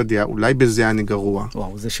 איך אני יודע? אולי בזה אני גרוע.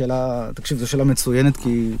 וואו, זו שאלה, תקשיב, זו שאלה מצוינת,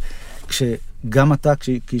 כי כשגם אתה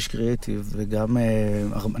כאיש קריאטיב, וגם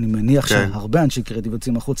אני מניח שהרבה אנשי קריאטיב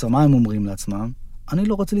יוצאים החוצה, מה הם אומרים לעצמם? אני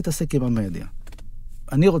לא רוצה להתעסק עם המדיה.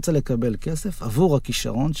 אני רוצה לקבל כסף עבור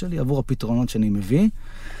הכישרון שלי, עבור הפתרונות שאני מביא,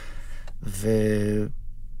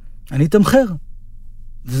 ואני אתמחר.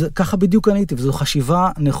 ככה בדיוק אני הייתי, וזו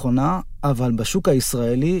חשיבה נכונה, אבל בשוק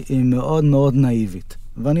הישראלי היא מאוד מאוד נאיבית.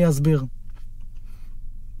 ואני אסביר.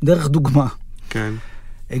 דרך דוגמה. כן.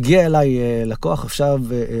 הגיע אליי לקוח, עכשיו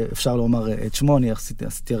אפשר לומר את שמו, אני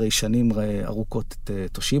עשיתי הרי שנים ארוכות את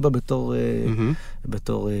תושיבה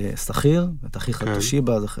בתור שכיר, את אחיך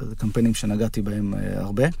תושיבה, זה קמפיינים שנגעתי בהם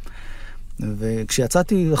הרבה.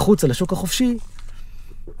 וכשיצאתי החוצה לשוק החופשי,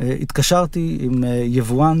 התקשרתי עם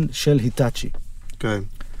יבואן של היטאצ'י. כן.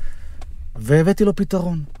 והבאתי לו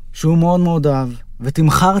פתרון, שהוא מאוד מאוד אהב,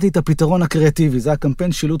 ותמחרתי את הפתרון הקריאטיבי. זה היה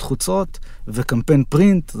קמפיין שילוט חוצות וקמפיין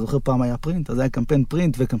פרינט, זוכר פעם היה פרינט, אז זה היה קמפיין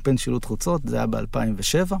פרינט וקמפיין שילוט חוצות, זה היה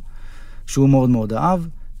ב-2007, שהוא מאוד מאוד אהב,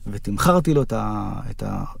 ותמחרתי לו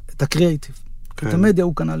את הקריאטיב. כן. את המדיה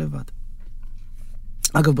הוא קנה לבד.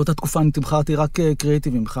 אגב, באותה תקופה אני תמחרתי רק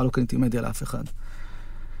קריאטיבים, בכלל לא קניתי מדיה לאף אחד.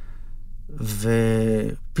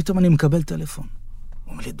 ופתאום אני מקבל טלפון.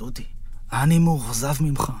 הוא אומר לי, דודי, אני מאוכזב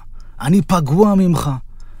ממך, אני פגוע ממך.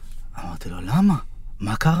 אמרתי לו, למה?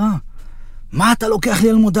 מה קרה? מה אתה לוקח לי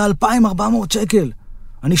על מודעה 2,400 שקל?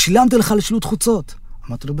 אני שילמתי לך לשילוט חוצות.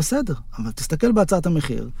 אמרתי לו, בסדר, אבל תסתכל בהצעת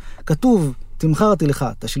המחיר. כתוב, תמחרתי לך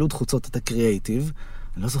את השילוט חוצות, את הקריאייטיב,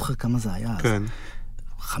 אני לא זוכר כמה זה היה. כן.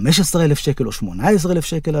 15,000 שקל או 18,000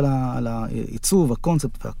 שקל על העיצוב,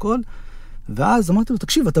 הקונספט והכל. ואז אמרתי לו,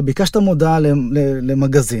 תקשיב, אתה ביקשת מודעה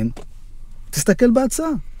למגזין, תסתכל בהצעה,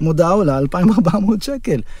 מודעה עולה 2,400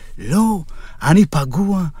 שקל. לא, אני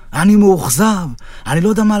פגוע, אני מאוכזב, אני לא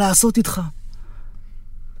יודע מה לעשות איתך.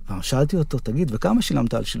 שאלתי אותו, תגיד, וכמה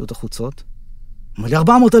שילמת על שילוט החוצות? אמר לי,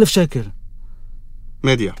 400,000 שקל.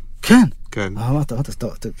 מדיה. כן. כן. אמרת,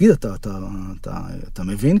 תגיד, אתה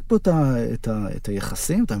מבין פה את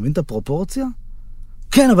היחסים? אתה מבין את הפרופורציה?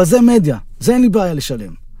 כן, אבל זה מדיה, זה אין לי בעיה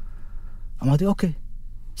לשלם. אמרתי, אוקיי,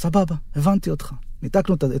 סבבה, הבנתי אותך.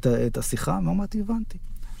 ניתקנו את השיחה, ואמרתי, הבנתי.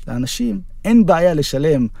 לאנשים אין בעיה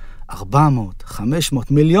לשלם 400,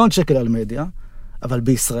 500, מיליון שקל על מדיה, אבל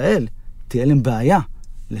בישראל תהיה להם בעיה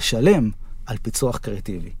לשלם על פיצוח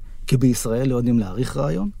קריאטיבי. כי בישראל לא יודעים להעריך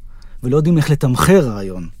רעיון, ולא יודעים איך לתמחר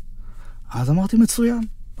רעיון. אז אמרתי, מצוין.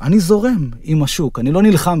 אני זורם עם השוק, אני לא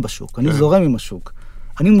נלחם בשוק, אני זורם עם השוק.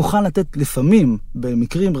 אני מוכן לתת לפעמים,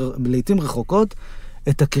 במקרים, לעתים רחוקות,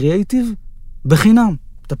 את הקריאטיב בחינם.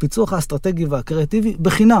 את הפיצוח האסטרטגי והקריאטיבי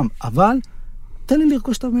בחינם, אבל תן לי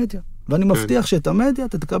לרכוש את המדיה. ואני מבטיח שאת המדיה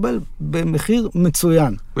אתה תקבל במחיר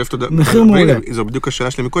מצוין. מחיר מעולה. זו בדיוק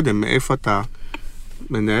השאלה שלי מקודם, מאיפה אתה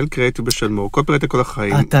מנהל קריאטיב בשלמו, קופרייטר כל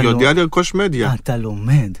החיים, יודע לרכוש מדיה. אתה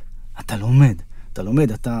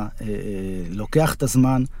לומד, אתה לוקח את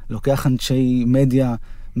הזמן, לוקח אנשי מדיה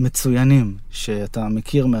מצוינים, שאתה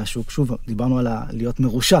מכיר מהשוק, שוב, דיברנו על להיות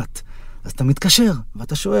מרושת, אז אתה מתקשר,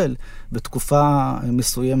 ואתה שואל. בתקופה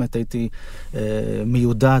מסוימת הייתי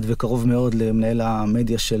מיודד וקרוב מאוד למנהל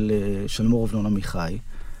המדיה של מור אבנון עמיחי,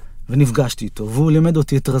 ונפגשתי איתו, והוא לימד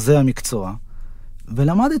אותי את רזי המקצוע,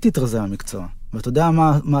 ולמדתי את רזי המקצוע. ואתה יודע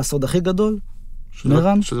מה הסוד הכי גדול?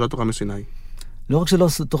 מרן? שזה לא תורה מסיני. לא רק שלא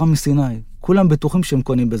תורה מסיני, כולם בטוחים שהם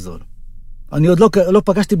קונים בזול. אני עוד לא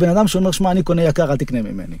פגשתי בן אדם שאומר, שמה, אני קונה יקר, אל תקנה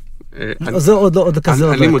ממני. זה עוד כזה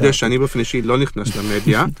עוד לא. אני מודה שאני באופן אישי לא נכנס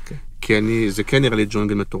למדיה, כי זה כן נראה לי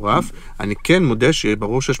ג'ונגל מטורף. אני כן מודה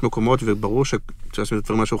שברור שיש מקומות, וברור שצריך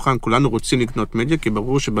לדברים על השולחן, כולנו רוצים לקנות מדיה, כי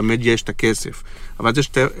ברור שבמדיה יש את הכסף. אבל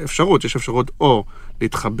יש אפשרות, יש אפשרות או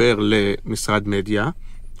להתחבר למשרד מדיה,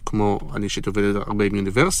 כמו אני שעובד הרבה עם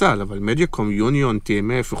יוניברסל, אבל מדיה-קום, יוניון,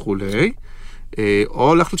 TMF וכולי,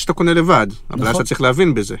 או להחליט שאתה קונה לבד. אבל אז אתה צריך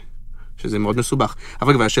להבין בזה, שזה מאוד מסובך.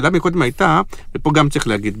 אבל והשאלה מקודם הייתה, ופה גם צריך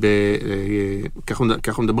להגיד,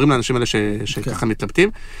 ככה מדברים לאנשים האלה שככה מתלבטים,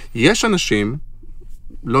 יש אנשים,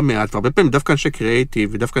 לא מעט, והרבה פעמים דווקא אנשי קריאטיב,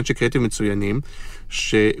 ודווקא אנשי קריאטיב מצוינים,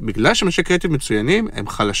 שבגלל שהם אנשי קריאטיב מצוינים, הם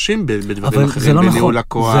חלשים בדברים אחרים, בניהול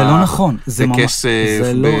לקוח, זה לא נכון. בכסף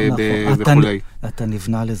וכולי. אתה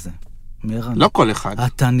נבנה לזה. לא כל אחד.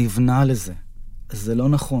 אתה נבנה לזה. זה לא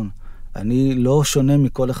נכון. אני לא שונה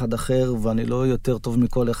מכל אחד אחר, ואני לא יותר טוב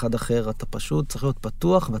מכל אחד אחר. אתה פשוט צריך להיות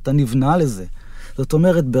פתוח, ואתה נבנה לזה. זאת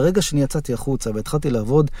אומרת, ברגע שאני יצאתי החוצה והתחלתי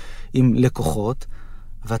לעבוד עם לקוחות,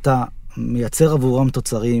 ואתה מייצר עבורם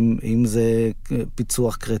תוצרים, אם זה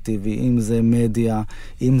פיצוח קריאטיבי, אם זה מדיה,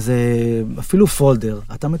 אם זה אפילו פולדר,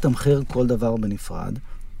 אתה מתמחר כל דבר בנפרד,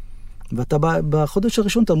 ואתה בחודש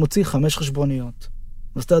הראשון אתה מוציא 5 חשבוניות.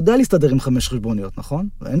 אז אתה יודע להסתדר עם 5 חשבוניות, נכון?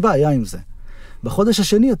 אין בעיה עם זה. בחודש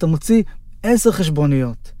השני אתה מוציא 10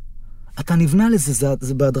 חשבוניות. אתה נבנה לזה,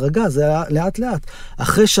 זה בהדרגה, זה לאט לאט.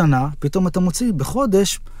 אחרי שנה, פתאום אתה מוציא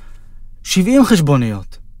בחודש 70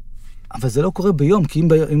 חשבוניות. אבל זה לא קורה ביום, כי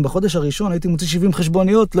אם בחודש הראשון הייתי מוציא 70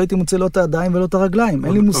 חשבוניות, לא הייתי מוציא לא את הידיים ולא את הרגליים,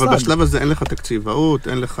 אין לי מושג. אבל בשלב הזה אין לך תקציבאות,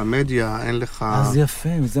 אין לך מדיה, אין לך... אז יפה,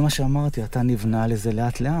 זה מה שאמרתי, אתה נבנה לזה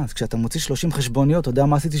לאט לאט. כשאתה מוציא 30 חשבוניות, אתה יודע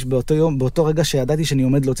מה עשיתי באותו רגע שידעתי שאני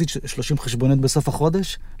עומד להוציא 30 חשבוניות בסוף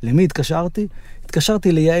החודש? למי התקשרתי?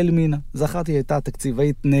 התקשרתי ליעל מינה. זכרתי, הייתה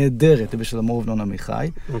תקציבאית נהדרת בשלמה ובנון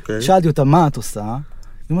עמיחי. שאלתי אותה, מה את עושה? היא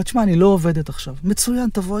אומרת, שמע, אני לא עובדת עכשיו. מצוין,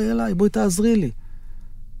 תבואי אליי, בואי תעזרי לי.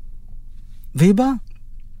 והיא באה,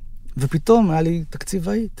 ופתאום היה לי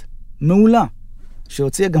תקציבאית מעולה,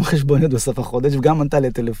 שהוציאה גם חשבוניות בסוף החודש, וגם ענתה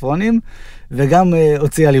לי טלפונים, וגם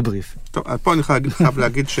הוציאה לי בריף. טוב, פה אני חייב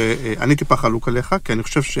להגיד שאני טיפה חלוק עליך, כי אני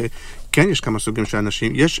חושב שכן יש כמה סוגים של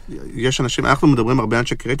אנשים, יש אנשים, אנחנו מדברים הרבה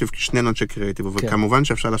אנשי קריאטיב, כי שנינו אנשי קריאטיב, וכמובן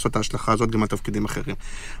שאפשר לעשות את ההשלכה הזאת גם על תפקידים אחרים.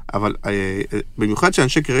 אבל במיוחד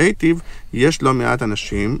שאנשי קריאטיב, יש לא מעט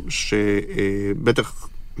אנשים שבטח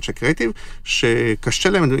אנשי קריאטיב, שקשה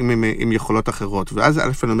להם עם יכולות אחרות. ואז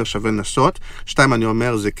א' אני אומר שווה לנסות, 2 אני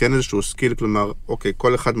אומר זה כן איזשהו סקיל, כלומר, אוקיי,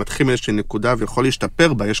 כל אחד מתחיל מאיזושהי נקודה ויכול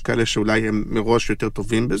להשתפר בה, יש כאלה שאולי הם מראש יותר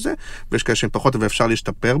טובים בזה, ויש כאלה שהם פחות ואפשר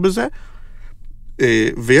להשתפר בזה,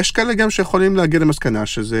 ויש כאלה גם שיכולים להגיע למסקנה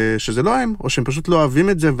שזה לא הם, או שהם פשוט לא אוהבים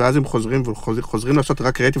את זה, ואז הם חוזרים לעשות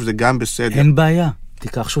רק קריאטיב, זה גם בסדר. אין בעיה,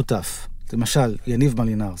 תיקח שותף. למשל, יניב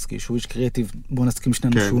מלינרסקי, שהוא איש קריאטיב, בוא נסכים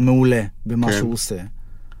שנינו שהוא מעולה במה שהוא עושה.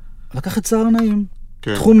 לקח את צער נעים,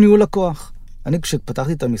 תחום ניהול לקוח. אני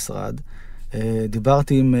כשפתחתי את המשרד,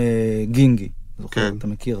 דיברתי עם גינגי, אתה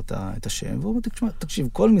מכיר את השם, והוא אומר, תקשיב,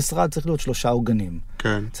 כל משרד צריך להיות 3 עוגנים.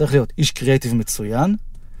 צריך להיות איש קריאטיב מצוין,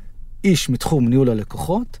 איש מתחום ניהול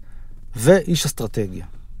הלקוחות, ואיש אסטרטגיה.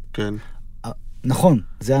 נכון,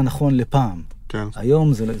 זה היה נכון לפעם.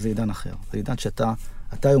 היום זה עידן אחר. זה עידן שאתה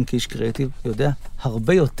היום כאיש קריאטיב יודע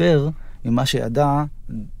הרבה יותר ממה שידע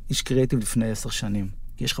איש קריאטיב לפני 10 שנים.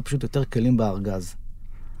 כי יש לך פשוט יותר כלים בארגז.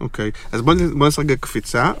 אוקיי, אז בוא נעשה רגע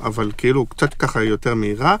קפיצה, אבל כאילו קצת ככה יותר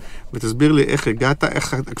מהירה, ותסביר לי איך הגעת,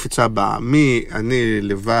 איך הקפיצה באה. אני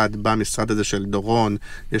לבד במשרד הזה של דורון,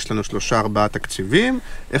 יש לנו 3-4 תקציבים,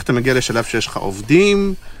 איך אתה מגיע לשלב שיש לך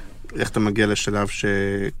עובדים, איך אתה מגיע לשלב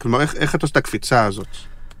כלומר, איך אתה עושה את הקפיצה הזאת?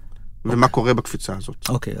 ומה קורה בקפיצה הזאת?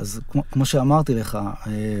 אוקיי, אז כמו שאמרתי לך,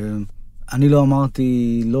 אני לא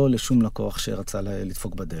אמרתי לא לשום לקוח שרצה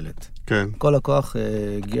לדפוק בדלת. כן. כל לקוח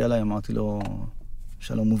הגיע אליי, אמרתי לו,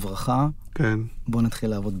 שלום וברכה, כן. בוא נתחיל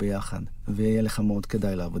לעבוד ביחד, ויהיה לך מאוד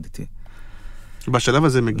כדאי לעבוד איתי. בשלב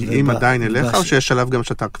הזה מגיעים עדיין אליך, או שיש שלב גם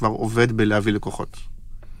שאתה כבר עובד בלהביא לקוחות?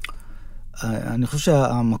 אני חושב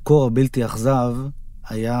שהמקור הבלתי אכזב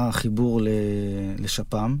היה חיבור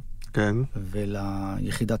לשפ"ם, כן.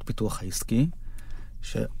 וליחידת פיתוח העסקי,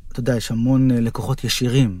 שאתה יודע, יש המון לקוחות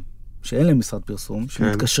ישירים, שאין להם משרד פרסום,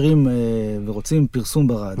 שמתקשרים ורוצים פרסום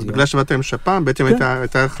ברדיו. בגלל שבאת עם שפ"ם, בעצם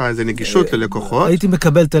הייתה לך איזו נגישות ללקוחות. הייתי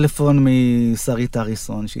מקבל טלפון משרית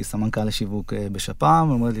אריסון, שהיא סמנכ"ל לשיווק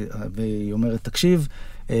בשפ"ם, והיא אומרת, תקשיב,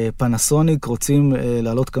 פנסוניק רוצים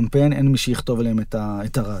לעלות קמפיין, אין מי שיכתוב עליהם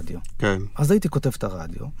את הרדיו. כן. אז הייתי כותב את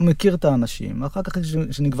הרדיו, מכיר את האנשים, אחר כך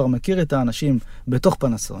שאני כבר מכיר את האנשים בתוך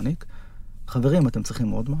פנסוניק, חברים, אתם צריכים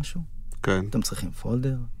עוד משהו? כן. אתם צריכים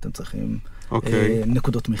פולדר, אתם צריכים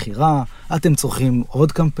נקודות מחירה, אתם צריכים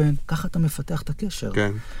עוד קמפיין, ככה אתה מפתח את הקשר.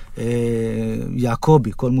 כן.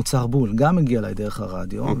 יעקובי, כל מוצר בול, גם הגיע אליי דרך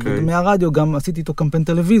הרדיו, ומהרדיו גם עשיתי איתו קמפיין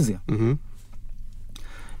טלוויזיה.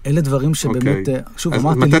 אלה דברים שבאמת, שוב,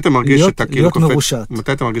 אמרתי, להיות מרושת.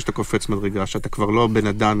 מתי אתה מרגיש שאתה קופץ מדרגה, שאתה כבר לא בן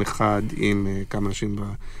אדם אחד עם כמה אנשים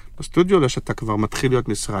בסטודיו, אלא שאתה כבר מתחיל להיות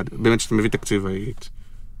משרד, באמת שאתה מביא תקציבאית?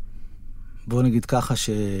 בוא נגיד ככה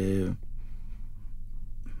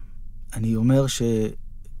אני אומר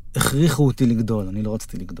שהכריחו אותי לגדול, אני לא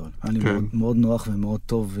רציתי לגדול. היה לי מאוד נוח ומאוד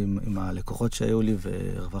טוב עם הלקוחות שהיו לי,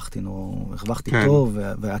 והרווחתי טוב,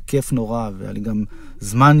 והיה כיף נורא, והיה לי גם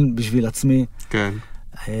זמן בשביל עצמי. כן.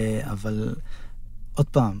 אבל עוד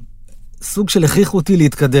פעם, סוג של הכריחו אותי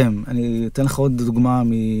להתקדם. אני אתן לך עוד דוגמה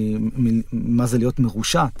ממה זה להיות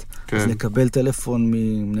מרושת. אז לקבל טלפון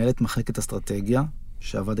ממנהלת מחלקת אסטרטגיה,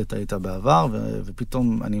 שעבדת איתה בעבר,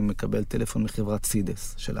 ופתאום אני מקבל טלפון מחברת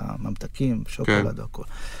סידס, של הממתקים, שוקולד והכל.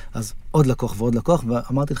 אז עוד לקוח ועוד לקוח,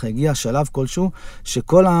 ואמרתי לך, הגיע שלב כלשהו,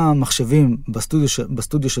 שכל המחשבים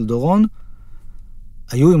בסטודיו של דורון,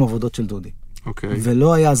 היו עם עבודות של דודי. אוקיי.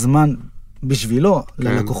 ולא היה זמן בשבילו,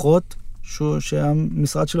 ללקוחות,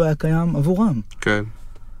 שהמשרד שלו היה קיים עבורם. כן.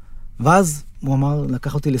 ואז הוא אמר,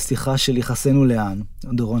 לקח אותי לשיחה של יחסנו לאן.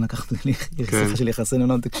 דורון לקח אותי לשיחה של יחסנו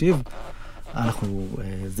לאן, תקשיב,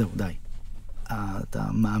 זהו, די. אתה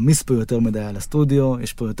מעמיס פה יותר מדי על הסטודיו,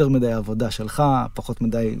 יש פה יותר מדי עבודה שלך, פחות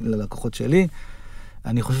מדי ללקוחות שלי.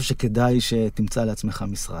 אני חושב שכדאי שתמצא לעצמך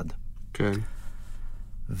משרד. כן.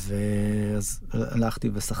 ואז הלכתי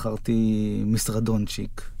ושכרתי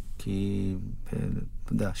משרדונצ'יק, כי,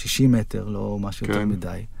 אתה יודע, 60 מטר, לא משהו יותר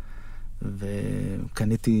מדי.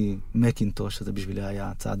 וקניתי מקינטוש, שזה בשבילי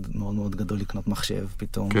היה צעד מאוד מאוד גדול לקנות מחשב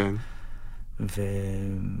פתאום. כן.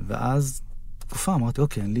 ואז תקופה, אמרתי,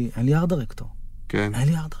 אוקיי, אין לי ארט דירקטור. כן. אין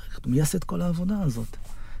לי ארט דירקטור, מי יעשה את כל העבודה הזאת?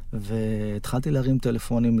 והתחלתי להרים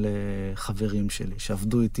טלפונים לחברים שלי,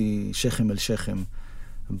 שעבדו איתי שכם אל שכם,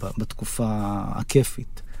 בתקופה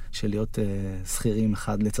הכיפית של להיות שכירים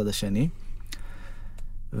אחד לצד השני,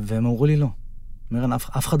 והם אמרו לי לא. מרן,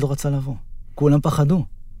 אף אחד לא רצה לבוא. כולם פחדו.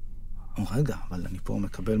 אמרו, רגע, אבל אני פה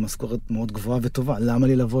מקבל משכורת מאוד גבוהה וטובה, למה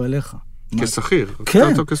לי לבוא אליך? כשכיר?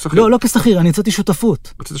 כן. לא כשכיר, אני יצאתי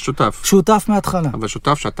שותפות. יצאת שותף? שותף מההתחלה. אבל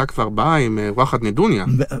שותף שאתה כבר בא עם וואחד נדוניה.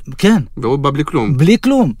 כן. והוא בא בלי כלום. בלי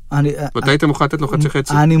כלום. ואתה היית מוכן לתת לו חצי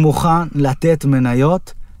חצי? אני מוכן לתת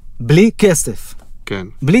מניות בלי כסף. כן.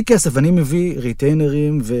 בלי כסף, אני מביא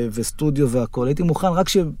ריטיינרים וסטודיו והכל. הייתי מוכן רק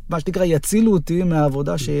שמה שתקרא יצילו אותי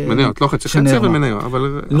מהעבודה מניות, לא חצי חצי ומניות,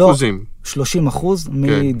 אבל אחוזים. 30%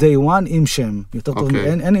 מ-day one עם שם. יותר טוב,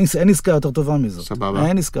 אין עסקה יותר טובה מזאת. סבבה.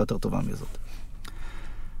 אין עסקה יותר טובה מזאת.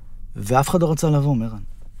 ואף אחד לא רצה לבוא, מרן.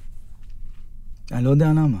 אני לא יודע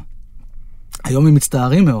למה. היום הם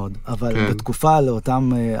מצטערים מאוד, אבל בתקופה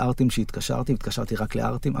לאותם ארטים שהתקשרתי רק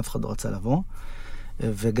לארטים, אף אחד לא רצה לבוא.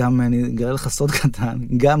 וגם אני אגלה לך סוד קטן,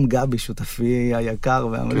 גם גבי, שותפי היקר,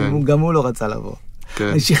 גם הוא לא רצה לבוא.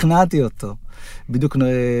 אני שכנעתי אותו. בדיוק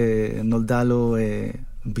נולדה לו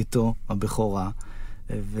ביתו, הבכורה,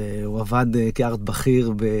 והוא עבד כארט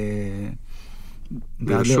בכיר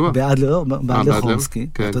באדלר חומסקי.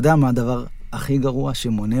 אתה יודע מה הדבר הכי גרוע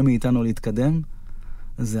שמונע מאיתנו להתקדם?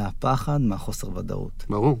 זה הפחד מהחוסר ודאות.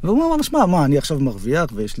 ברור. והוא אמר, נשמע, מה, אני עכשיו מרוויח,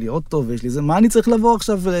 ויש לי אוטו, ויש לי זה, מה אני צריך לבוא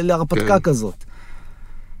עכשיו להרפתקה כזאת?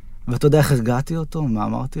 ואתה יודע איך הרגעתי אותו? מה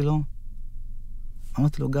אמרתי לו?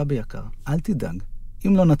 אמרתי לו, גבי יקר, אל תדאג.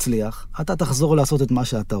 אם לא נצליח, אתה תחזור לעשות את מה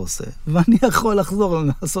שאתה עושה, ואני יכול לחזור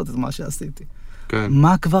לעשות את מה שעשיתי. כן.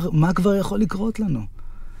 מה כבר יכול לקרות לנו?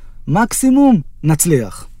 מקסימום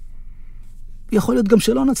נצליח. יכול להיות גם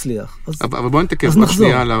שלא נצליח. אבל בוא נתקף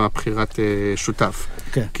בשנייה על הבחירת שותף.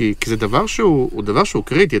 כן. כי זה דבר שהוא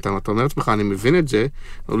קריטי. אתה אומר לעצמך, אני מבין את זה,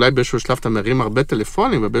 אולי באיזשהו שלב אתה מרים הרבה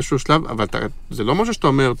טלפונים, ובאיזשהו שלב, אבל זה לא משהו שאתה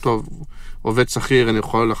אומר, טוב, עובד שכיר, אני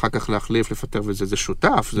יכול אחר כך להחליף, לפטר וזה, זה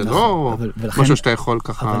שותף, זה לא משהו שאתה יכול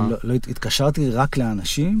ככה... אבל לא התקשרתי רק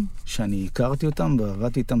לאנשים שאני הכרתי אותם,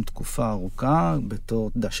 ועבדתי איתם תקופה ארוכה,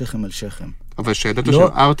 בתור שכם על שכם. אבל שידעת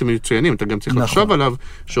שהארטים מצוינים, אתה גם צריך לחשוב עליו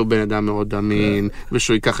שהוא בן אדם מאוד אמין,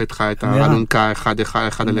 ושהוא ייקח איתך את האלונקה אחד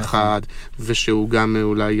על אחד, ושהוא גם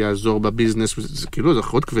אולי יעזור בביזנס, זה כאילו, זה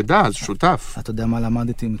אחריות כבדה, זה שותף. אתה יודע מה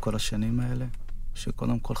למדתי מכל השנים האלה?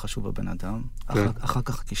 שקודם כל חשוב בבן אדם, אחר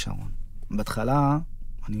כך הכישרון. בהתחלה,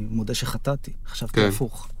 אני מודה שחטאתי, חשבתי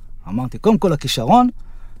הפוך. אמרתי, קודם כל הכישרון,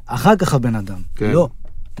 אחר כך הבן אדם.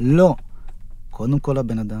 לא. קודם כל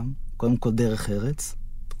הבן אדם, קודם כל דרך ארץ,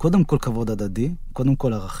 קודם כל כבוד הדדי, קודם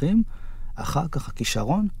כל ערכים, אחר כך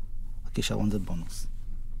הכישרון זה בונוס.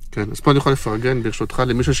 כן, אז פה אני יכול לפרגן ברשותך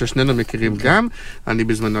למישהו ששנינו מכירים גם. אני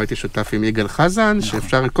בזמנו הייתי שותף עם יגאל חזן,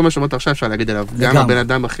 שאפשר, כל מה שאומרת עכשיו אפשר להגיד עליו, גם הבן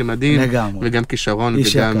אדם הכי מדהים, וגם כישרון,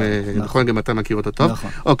 וגם, נכון, גם אתה מכיר אותו טוב.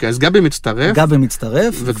 אוקיי, אז גבי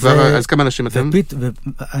מצטרף. וכבר, אז כמה אנשים אתם?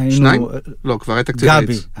 שניים? לא, כבר הייתה קצת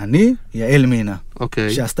גבי, אני, יעל מינה.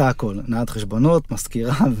 שעשתה הכל, נעת חשבונות,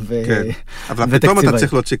 מזכירה ותקציבית. אבל פתאום אתה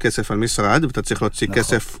צריך להוציא כסף על משרד, ואתה צריך להוציא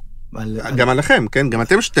כסף גם עליכם, כן? גם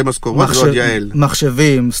אתם שתי משכורות ועוד יעל.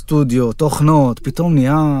 מחשבים, סטודיו, תוכנות, פתאום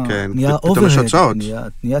נהיה אוברהד,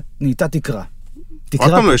 נהייתה תקרה.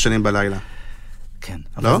 עוד פעם לא ישנים בלילה. כן,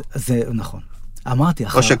 אבל זה נכון. אמרתי,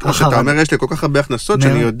 או שאתה אומר, יש לי כל כך הרבה הכנסות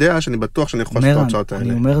שאני יודע, שאני בטוח שאני יכול לעשות את ההוצאות האלה.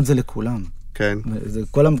 אני אומר את זה לכולם. כן.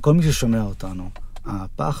 כל מי ששומע אותנו,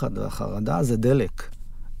 הפחד והחרדה זה דלק.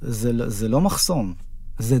 זה לא מחסום.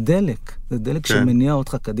 זה דלק. זה דלק שמניע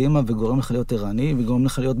אותך קדימה וגורם לך להיות ערני, וגורם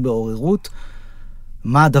לך להיות בעוררות.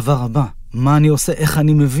 מה הדבר הבא? מה אני עושה, איך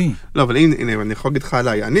אני מביא. לא, אבל הנה, אני יכול להגיד לך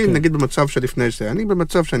עליי. אני נגיד במצב שלפני זה, אני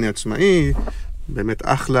במצב שאני עצמאי, באמת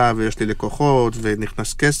אחלה, ויש לי לקוחות,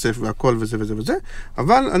 ונכנס כסף, והכל וזה וזה וזה,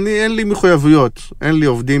 אבל אין לי מחויבויות, אין לי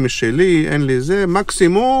עובדים משלי, אין לי זה,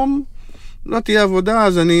 מקסימום, לא תהיה עבודה,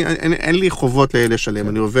 אז אין לי חובות לשלם,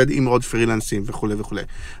 אני עובד עם עוד פרילנסים וכו' וכו'.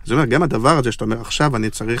 זאת אומרת, גם הדבר הזה שאתה אומר, עכשיו אני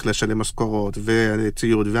צריך לשלם משכורות,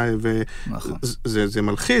 וציוד, זה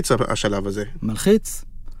מלחיץ השלב הזה. מלחיץ?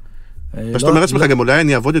 פשוט אומר לעצמך, גם אולי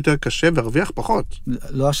אני אעבוד יותר קשה וארוויח פחות.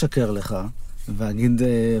 לא אשקר לך,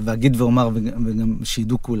 ואגיד ואומר, וגם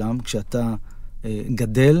שידעו כולם, כשאתה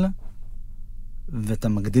גדל, ואתה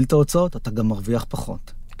מגדיל את ההוצאות, אתה גם מרוויח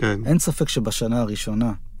פחות. כן. אין ספק שבשנה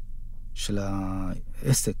הראשונה של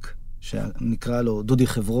העסק, שנקרא לו דודי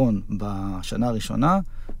חברון בשנה הראשונה,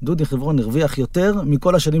 דודי חברון הרוויח יותר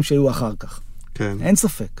מכל השנים שהיו אחר כך. כן. אין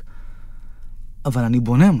ספק. אבל אני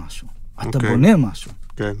בונה משהו. אתה בונה משהו.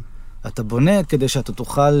 כן. אתה בונה כדי שאתה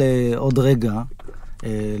תוכל עוד רגע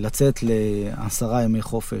לצאת ל10 ימי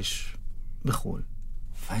חופש בחול.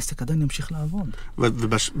 והעסק עדיין ימשיך לעבוד.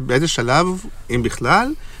 ובאיזה שלב, אם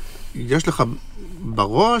בכלל, יש לך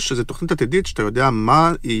בראש איזו תוכנית עתידית שאתה יודע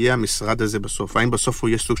מה יהיה המשרד הזה בסוף. האם בסוף הוא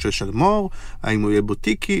יהיה סוג של שלמור? האם הוא יהיה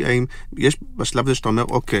בוטיקי? האם יש בשלב הזה שאתה אומר,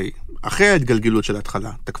 אוקיי, אחרי ההתגלגלות של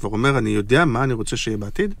ההתחלה, אתה כבר אומר, אני יודע מה אני רוצה שיהיה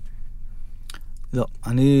בעתיד? לא,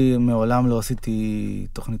 אני מעולם לא עשיתי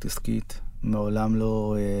תוכנית עסקית, מעולם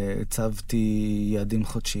לא הצבתי יעדים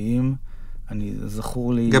חודשיים. אני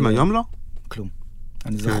זכור לי... גם היום לא? כלום.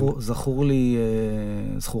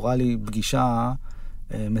 זכורה לי פגישה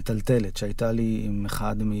מטלטלת שהייתה לי עם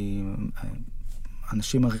אחד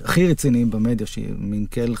מהאנשים הכי רציניים במדיה,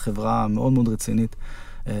 שמנכ"ל חברה מאוד מאוד רצינית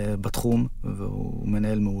בתחום, והוא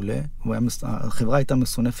מנהל מעולה. החברה הייתה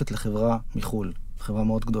מסונפת לחברה מחול, חברה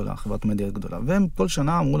מאוד גדולה, חברת מדיה גדולה. והם כל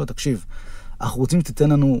שנה אמרו לו, תקשיב, אנחנו רוצים שתיתן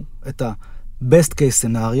לנו את ה-best case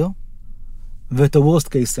scenario ואת ה-worst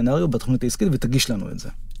case scenario בתוכנית העסקית ותגיש לנו את זה.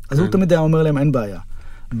 אז הוא תמיד היה אומר להם, אין בעיה.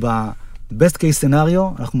 ב-best case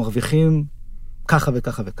scenario אנחנו מרוויחים ככה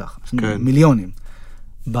וככה וככה. יש לנו מיליונים.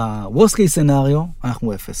 ב-worst case scenario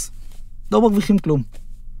אנחנו 0. לא מרוויחים כלום.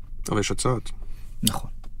 אבל יש הצעות. נכון.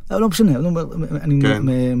 לא משנה. אני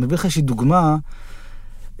מביא לך איזושהי דוגמה,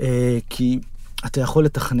 כי אתה יכול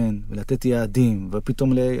לתכנן ולתת יעדים,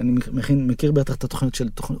 ופתאום אני מכיר בטח את התוכניות של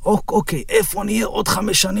תוכניות, אוקיי, איפה נהיה עוד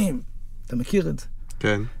 5 שנים? אתה מכיר את זה?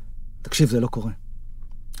 כן. תקשיב, זה לא קורה.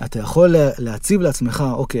 אתה יכול להציב לעצמך,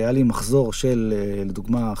 אוקיי, היה לי מחזור של,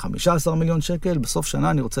 לדוגמה, 15 מיליון שקל, בסוף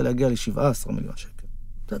שנה אני רוצה להגיע ל17 מיליון שקל.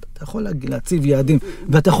 אתה יכול להציב יעדים,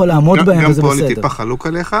 ואתה יכול לעמוד בהם, וזה בסדר. גם פה אני טיפה חלוק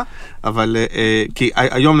עליך, אבל, כי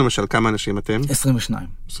היום למשל, כמה אנשים אתם? 22.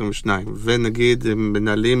 22, ונגיד,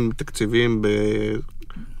 מנהלים תקציבים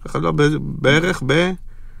בערך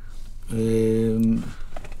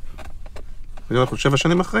אני אומר, 7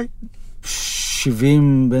 שנים אחרי?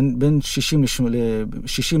 70, בין 60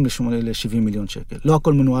 ל-70 מיליון שקל. לא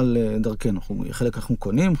הכל מנוהל דרכנו. חלק אנחנו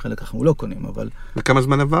קונים, חלק אנחנו לא קונים, אבל... וכמה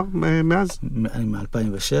זמן עבר מאז? אני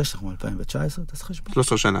מ-2006, אנחנו מ-2019, תעשה חשבון.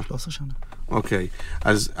 13 שנה. 13 שנה. אוקיי.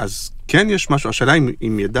 אז כן יש משהו, השאלה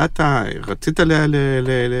אם ידעת, רצית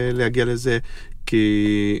להגיע לזה,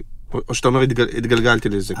 או שאתה אומר, התגלגלתי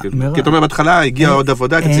לזה. כי אתה אומר, בהתחלה הגיעה עוד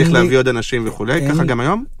עבודה, כי צריך להביא עוד אנשים וכולי, ככה גם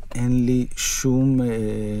היום? אין לי שום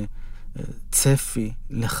צפי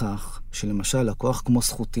לכך שלמשל לקוח כמו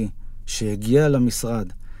זכותי שהגיע למשרד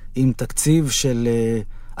עם תקציב של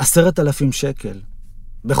 10,000 שקל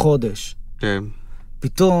בחודש, כן.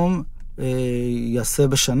 פתאום יעשה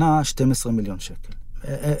בשנה 12 מיליון שקל.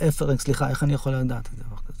 סליחה, איך אני יכול לדעת את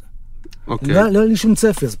דבר כזה? אוקיי. לא לי שום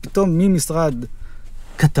צפי, אז פתאום ממשרד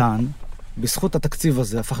קטן, בזכות התקציב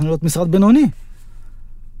הזה, הפכנו להיות משרד בינוני.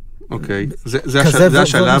 אוקיי. זה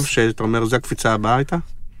השלב שאתה אומר, זה הקפיצה הבאה הייתה?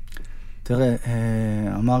 תראה,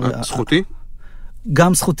 אמר... זכותי?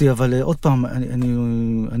 גם זכותי, אבל עוד פעם,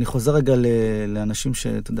 אני חוזר רגע לאנשים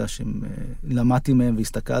שאתה יודע, שלמדתי מהם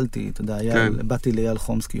והסתכלתי, אתה יודע, באתי לאייל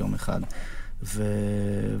חומסקי יום אחד,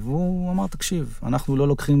 והוא אמר, תקשיב, אנחנו לא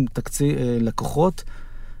לוקחים לקוחות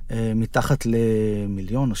מתחת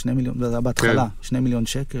ל1,000,000 או 2 מיליון, זה היה בהתחלה, 2 מיליון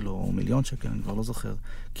שקל או מיליון שקל, אני כבר לא זוכר,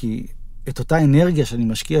 כי את אותה אנרגיה שאני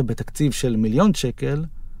משקיע בתקציב של 1,000,000 שקל,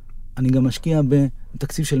 אני גם משקיע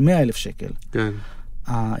בתקציב של 100,000 שקל. כן.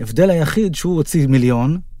 ההבדל היחיד שהוא הוציא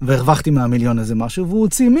 1,000,000, והרווחתי מה1,000,000 הזה משהו, והוא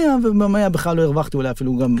הוציא 100, וב100 בכלל לא הרווחתי, אולי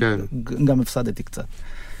אפילו גם הפסדתי קצת.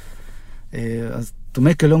 אז to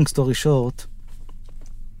make a long story short,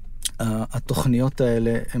 התוכניות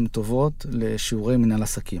האלה הן טובות לשיעורי מנהל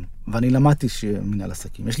עסקים. ואני למדתי מנהל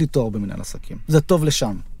עסקים. יש לי תואר במנהל עסקים. זה טוב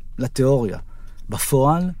לשם, לתיאוריה.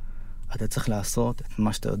 בפועל, אתה צריך לעשות את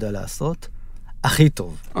מה שאתה יודע לעשות, הכי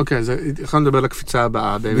טוב. אוקיי, אז יכולנו לדבר על הקפיצה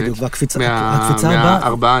הבאה, באמת. בדיוק, והקפיצה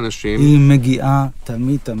הבאה, מה4 אנשים. היא מגיעה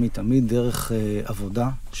תמיד, תמיד, תמיד דרך עבודה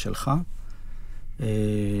שלך,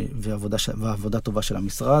 ועבודה טובה של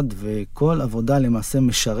המשרד, וכל עבודה למעשה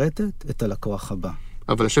משרתת את הלקוח הבא.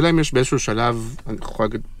 אבל השאלה אם יש באיזשהו שלב, אני יכול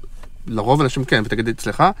להגיד, לרוב אנשים כן, ותגיד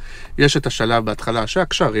אצלך, יש את השלב בהתחלה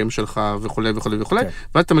שהקשרים שלך וכו' וכו' וכו',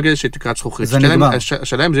 ואז אתה מגיע איזושהי תקרת זכוכית.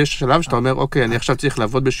 השאלה אם זה יש שלב שאתה אומר, אוקיי, אני עכשיו צריך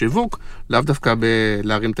לעבוד בשיווק, לאו דווקא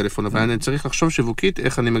להרים טלפון, אבל אני צריך לחשוב שיווקית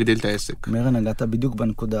איך אני מגדיל את העסק. מאיר, נגעת בדיוק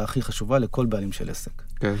בנקודה הכי חשובה לכל בעלים של עסק.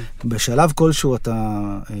 כן. בשלב כלשהו אתה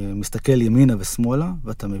מסתכל ימינה ושמאלה,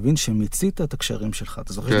 ואתה מבין שמיצית את הקשרים שלך.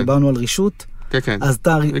 אתה זוכר שדיברנו על רישות? כן. אז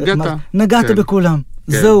אתה נגעת בכולם.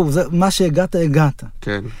 זהו, מה שהגעת, הגעת.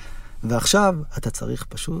 כן. ועכשיו אתה צריך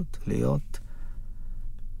פשוט להיות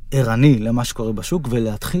ערני למה שקורה בשוק,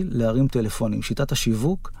 ולהתחיל להרים טלפונים. שיטת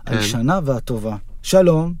השיווק הישנה והטובה.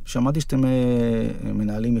 שלום, שמעתי שאתם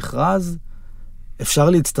מנהלים מכרז, אפשר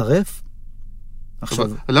להצטרף?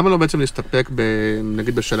 עכשיו... למה לא בעצם להסתפק,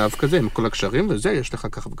 נגיד בשלב כזה, עם כל הקשרים וזה, יש לך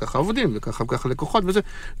ככה וככה עובדים, וככה וככה לקוחות וזה,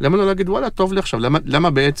 למה לא להגיד, וואלה, טוב לי עכשיו, למה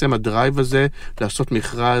בעצם הדרייב הזה, לעשות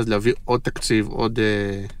מכרז, להביא עוד תקציב, עוד...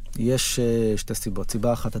 יש שתי סיבות.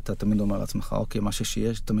 סיבה אחת, אתה תמיד אומר לעצמך, אוקיי, מה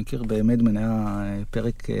שיש, אתה מכיר באמת מניה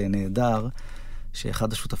פרק נהדר,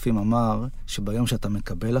 שאחד השותפים אמר, שביום שאתה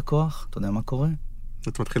מקבל לקוח, אתה יודע מה קורה?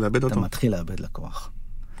 אתה מתחיל לאבד אותו? אתה מתחיל לאבד לקוח.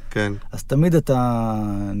 כן. אז תמיד אתה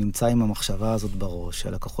נמצא עם המחשבה הזאת בראש,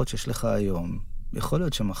 שהלקוחות שיש לך היום, יכול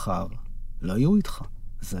להיות שמחר לא יהיו איתך.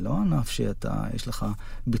 זה לא ענף שאתה, יש לך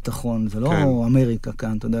ביטחון, זה לא אמריקה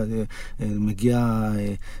כאן, אתה יודע, מגיע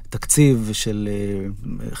תקציב של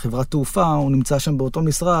חברת תעופה, הוא נמצא שם באותו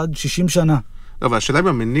משרד 60 שנה. לא, אבל השאלה אם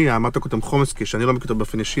המניע, אמרת קודם חומסקי, שאני לא מכיר אותו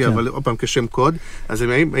באופן אישי, אבל עוד פעם כשם קוד, אז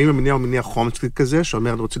האם המניע הוא מניע חומסקי כזה,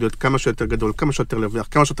 שאומר, אני רוצה להיות כמה שיותר גדול, כמה שיותר להרוויח,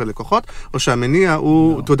 כמה שיותר לקוחות, או שהמניע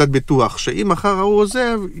הוא תעודת ביטוח, שאם מחר הוא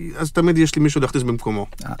עוזב, אז תמיד יש לי מישהו להכניס במקומו.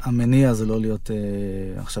 המניע זה לא להיות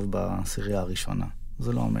עכשיו בעשירייה הראשונה.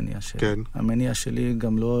 זה לא המניע שלי. כן. המניע שלי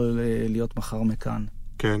גם לא להיות מחר מכאן.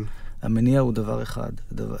 כן. המניע הוא דבר אחד.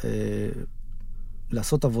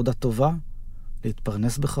 לעשות עבודה טובה,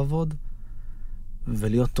 להתפרנס בכבוד,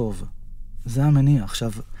 ולהיות טוב. זה המניע.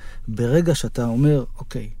 עכשיו, ברגע שאתה אומר,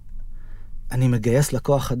 אוקיי, אני מגייס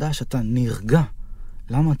לקוח חדש, אתה נרגע.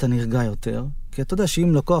 למה אתה נרגע יותר? כי אתה יודע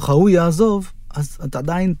שאם לקוח ההוא יעזוב, אז אתה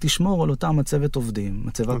עדיין תשמור על אותה מצבת עובדים,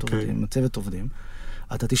 מצבת עובדים.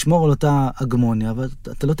 אתה תשמור על אותה הגמוניה, אבל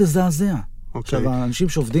אתה לא תזעזע. עכשיו, האנשים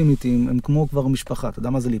שעובדים איתי, הם כמו כבר משפחה. אתה יודע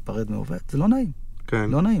מה זה להיפרד מעובד? זה לא נעים. כן.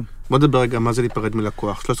 לא נעים. בוא נדבר רגע מה זה להיפרד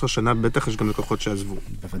מלקוח. 13 שנה בטח יש גם לקוחות שעזבו.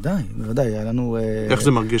 בוודאי, בוודאי. היה לנו... איך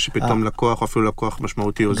זה מרגיש שפתאום לקוח, או אפילו לקוח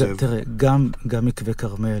משמעותי עוזב? תראה, גם מקווה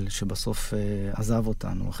קרמל, שבסוף עזב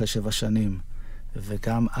אותנו אחרי 7 שנים,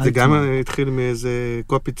 וגם... זה גם התחיל מאיזה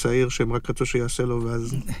קופי צעיר שהם רק רצו שיעשה לו,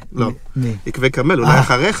 ואז... לא. מקווה קרמל, אולי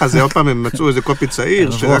אחריך, זה עוד פעם הם מצאו איזה קופי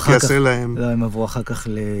צעיר שרק יעשה להם. לא, הם עברו אחר כך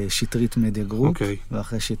לשטרית מדיה גרופ,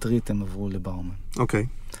 ואחרי שטרית הם עברו לבאומן. אוקיי.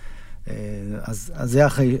 אז זה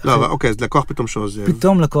אחרי... לא, אוקיי, אז לקוח פתאום שעוזב.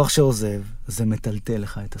 פתאום לקוח שעוזב, זה מטלטל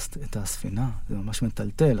לך את הספינה, זה ממש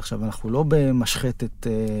מטלטל. עכשיו, אנחנו לא במשחטת...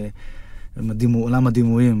 עולם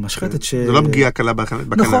הדימויים, משחטת ש... זה לא פגיעה קלה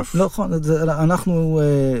בכנף. נכון, אנחנו,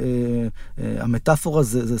 המטאפורה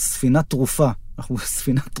זה ספינת תרופה, אנחנו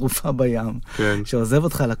ספינת תרופה בים, שעוזב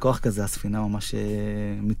אותך לקוח כזה, הספינה ממש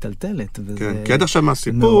מטלטלת. כן, כי עד עכשיו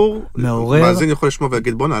מהסיפור, מאזין יכול לשמוע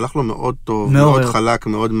ויגיד, בוא נהלך לו מאוד טוב, מאוד חלק,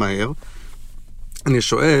 מאוד מהר. אני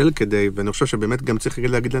שואל כדי, ואני חושב שבאמת גם צריך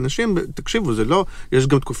להגיד לאנשים, תקשיבו, זה לא, יש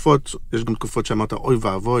גם תקופות שאמרת, אוי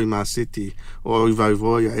ואבוי, מה עשיתי, או אוי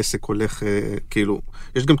ואבוי, העסק הולך, כאילו,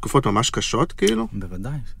 יש גם תקופות ממש קשות, כאילו?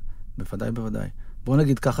 בוודאי. בוא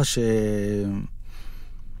נגיד ככה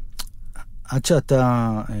עד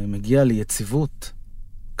שאתה מגיע ליציבות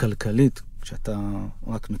כלכלית, כשאתה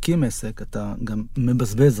רק מקים עסק, אתה גם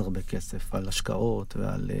מבזבז הרבה כסף על השקעות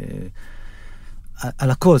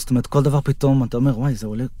על הכל, זאת אומרת, כל דבר פתאום, אתה אומר, וואי, זה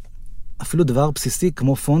עולה, אפילו דבר בסיסי,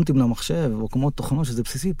 כמו פונטים למחשב, או כמו תוכנות שזה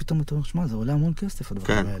בסיסי, פתאום אתה אומר, שמה, זה עולה המון כסף,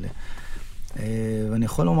 הדברים האלה. ואני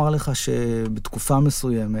יכול לומר לך שבתקופה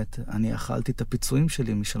מסוימת, אני אכלתי את הפיצויים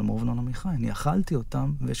שלי משלמה ובנון עמיחי, אני אכלתי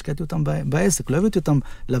אותם, והשקעתי אותם בעסק, לא הבאתי אותם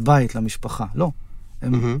לבית, למשפחה, לא.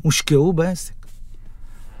 הם הושקעו בעסק.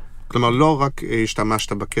 כלומר, לא רק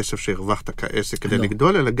השתמשת בכסף שהרווחת כעסק כדי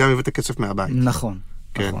לגדול, אלא גם הבאת כסף מהבית. נכון.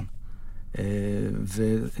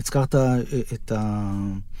 והזכרת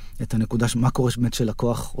את הנקודה, מה קורה באמת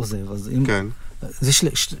שלקוח עוזב. אז אם... כן. זה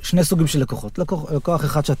שני סוגים של לקוחות. לקוח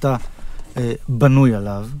אחד שאתה בנוי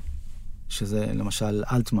עליו, שזה למשל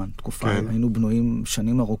אלטמן, תקופה, היינו בנויים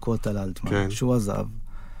שנים ארוכות על אלטמן, שהוא עזב.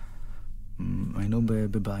 היינו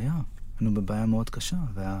בבעיה. היינו בבעיה מאוד קשה,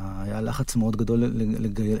 והיה לחץ מאוד גדול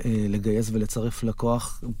לגייס ולצרף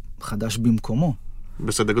לקוח חדש במקומו.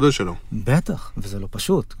 בסדר גדול שלו. בטח, וזה לא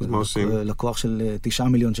פשוט. אז מה עושים? לקוח של 9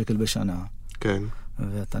 מיליון שקל בשנה. כן.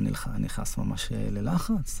 ואתה נכנס ממש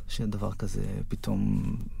ללחץ, שדבר כזה פתאום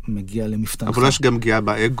מגיע למפתנך. אבל יש גם פגיעה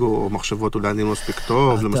באגו, או מחשבות אולי אני לא מספיק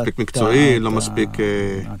טוב, לא מספיק מקצועי, לא מספיק...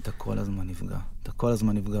 אתה כל הזמן נפגע. אתה כל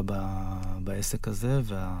הזמן נפגע בעסק הזה,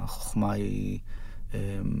 והחוכמה היא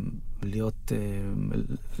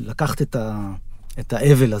לקחת את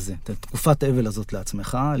האבל הזה, את תקופת האבל הזאת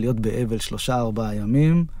לעצמך, להיות באבל 3-4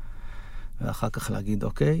 ימים, ואחר כך להגיד,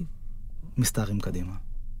 אוקיי, מסתערים קדימה.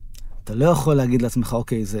 אתה לא יכול להגיד לעצמך,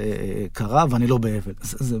 אוקיי, זה קרה ואני לא באבל.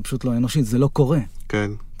 זה פשוט לא אנושי, זה לא קורה.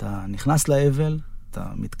 כן. אתה נכנס לאבל, אתה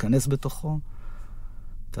מתכנס בתוכו,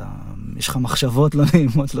 יש לך מחשבות לא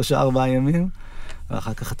נעימות 3-4 ימים,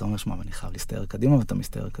 ואחר כך אתה אומר, שמע, אני חייב להסתער קדימה, ואתה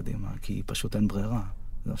מסתער קדימה, כי פשוט אין ברירה.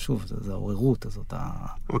 שוב, זה העוררות הזאת.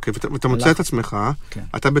 אוקיי, ואתה מוצא את עצמך,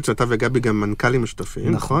 אתה בעצם, אתה וגבי גם מנכ"לים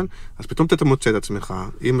משותפים, נכון? אז פתאום אתה מוצא את עצמך,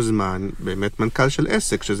 עם הזמן, באמת מנכ"ל של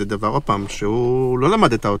עסק, שזה דבר עוד פעם, שהוא לא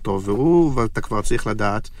למדת אותו, ואתה כבר צריך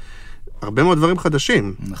לדעת הרבה מאוד דברים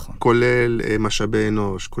חדשים. נכון. כולל משאבי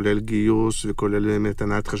אנוש, כולל גיוס, וכולל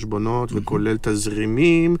מתנת חשבונות, וכולל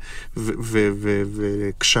תזרימים,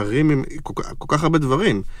 וקשרים, כל כך הרבה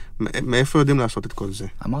דברים. מאיפה יודעים לעשות את כל זה?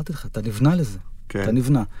 אמרתי לך, אתה נבנה לזה. אתה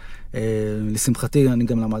נבנה. לשמחתי, אני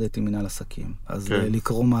גם למדתי מנהל עסקים. אז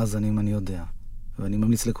לקרוא מאזנים אני יודע. ואני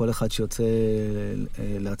ממליץ לכל אחד שיוצא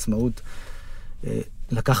לעצמאות,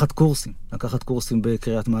 לקחת קורסים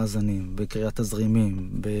בקריאת מאזנים, בקריאת תזרימים,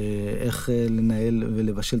 באיך לנהל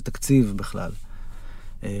ולבשל תקציב בכלל.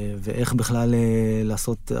 ואיך בכלל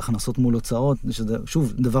לעשות הכנסות מול הוצאות, שזה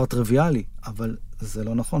שוב דבר טריוויאלי, אבל זה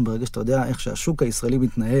לא נכון. ברגע שאתה יודע איך שהשוק הישראלי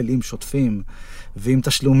מתנהל עם שוטפים, ועם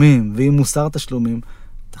תשלומים, ועם מוסר תשלומים,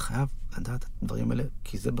 אתה חייב לדעת את הדברים האלה,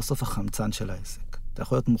 כי זה בסוף החמצן של העסק. אתה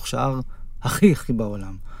יכול להיות מוכשר הכי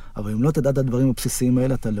בעולם, אבל אם לא תדע את הדברים הבסיסיים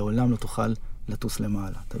האלה, אתה לעולם לא תוכל לטוס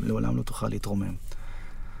למעלה, אתה לעולם לא תוכל להתרומם.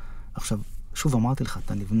 עכשיו, שוב אמרתי לך,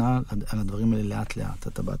 אתה נבנה על הדברים האלה לאט לאט,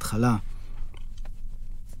 אתה בהתחלה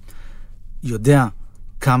יודע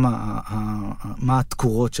מה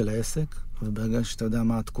התקורות של העסק, וברגע שאתה יודע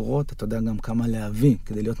מה התקורות, אתה יודע גם כמה להביא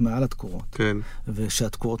כדי להיות מעל התקורות. כן.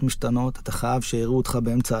 ושהתקורות משתנות, אתה חייב שיראו אותך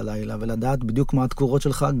באמצע הלילה, ולדעת בדיוק מה התקורות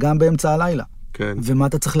שלך גם באמצע הלילה. כן. ומה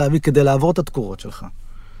אתה צריך להביא כדי לעבור את התקורות שלך.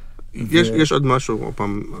 יש עוד משהו,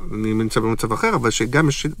 אני נמצא במצב אחר, אבל שגם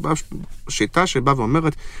יש שיטה שבאה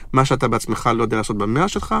ואומרת, מה שאתה בעצמך לא יודע לעשות במאה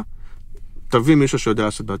שלך, תביא מישהו שיודע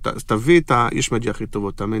לעשות, תביא את האיש מדיה הכי טובו,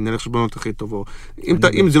 אתה מנהל חשבונות הכי טובו.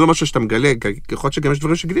 אם זה לא משהו שאתה מגלה, יכול להיות שגם יש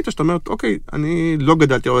דברים שגילית, שאתה אומר, אוקיי, אני לא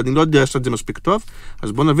גדלתי, או אני לא יודע לעשות את זה מספיק טוב,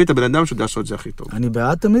 אז בוא נביא את הבן אדם שיודע לעשות את זה הכי טוב. אני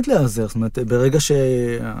בעד תמיד להיעזר, זאת אומרת, ברגע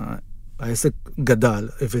שהעסק גדל,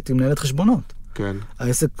 הבאתי מנהלת חשבונות. כן.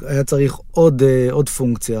 העסק היה צריך עוד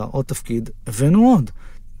פונקציה, עוד תפקיד, הבאנו עוד.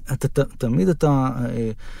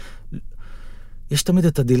 יש תמיד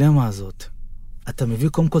את הדילמה הזאת. אתה מביא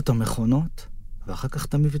קודם כל את המכונות, ואחר כך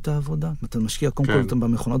אתה מביא את העבודה. אתה משקיע קודם כל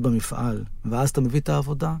במכונות במפעל, ואז אתה מביא את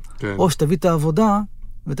העבודה, או שתביא את העבודה,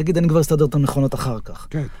 ותגיד, אני כבר אסתדר את המכונות אחר כך.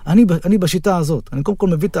 אני בשיטה הזאת. אני קודם כל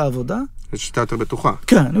מביא את העבודה. זו שיטה יותר בטוחה.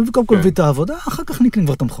 כן, אני קודם כל מביא את העבודה, אחר כך נקנה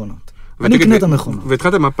כבר את המכונות. אני אקנה את המכונות.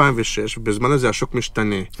 והתחלתם 2006, בזמן הזה השוק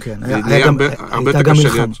משתנה. כן,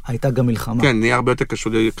 הייתה גם מלחמה. כן, נהיה הרבה יותר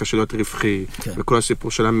קשה להיות רווחי, וכל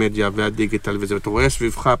הסיפור של המדיה והדיגיטל וזה, ואתה רואה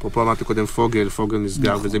סביבך, אפרופו אמרתי קודם פוגל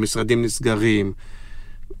נסגר, וזה משרדים נסגרים.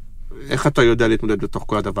 איך אתה יודע להתמודד בתוך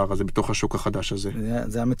כל הדבר הזה, בתוך השוק החדש הזה?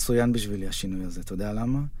 זה היה מצוין בשבילי, השינוי הזה. אתה יודע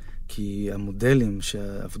למה? כי המודלים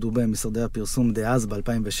שעבדו בהם משרדי הפרסום דאז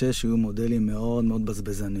ב-2006, היו מודלים מאוד מאוד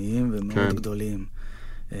בזבזניים ומאוד גדולים.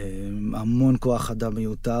 המון כוח אדם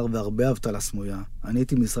מיותר והרבה אבטלה סמויה. אני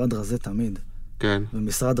הייתי משרד רזה תמיד. כן.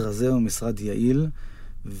 ומשרד רזה הוא משרד יעיל,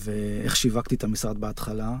 ואיך שיווקתי את המשרד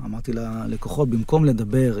בהתחלה, אמרתי ללקוחות, במקום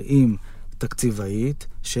לדבר עם תקציבאית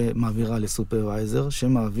שמעבירה לסופרוויזר,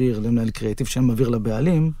 שמעביר למנהל קריאטיב, שמעביר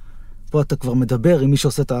לבעלים, פה אתה כבר מדבר עם מי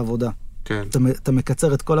שעושה את העבודה. כן. אתה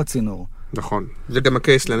מקצר את כל הצינור. נכון. זה גם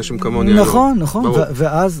הקייס לאנשים כמוני. נכון.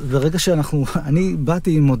 ואז, ברגע אני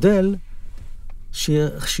באתי עם מודל,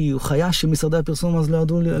 שהיא חיה שמשרדי הפרסום אז לא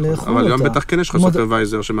ידעו לאכול אותה. אבל היום בטח כן יש לך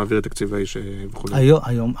סופרוויזר שמעביר תקציבי וכו'.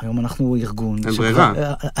 היום אנחנו ארגון. אין ברירה.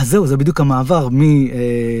 אז זהו, זה בדיוק המעבר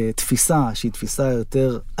מתפיסה שהיא תפיסה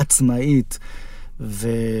יותר עצמאית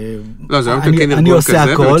לא, זה לא מתקן ארגון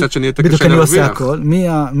כזה, ומצד שני יותר קשה להרוויח. בדיוק, אני עושה הכל.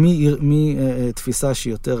 מתפיסה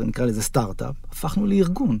שיותר, נקרא לזה סטארט-אפ, הפכנו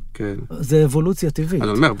לארגון. כן. זה אבולוציה טבעית.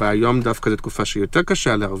 אני אומר, והיום דווקא זו תקופה שיותר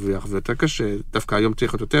קשה להרוויח, ויותר קשה, דווקא היום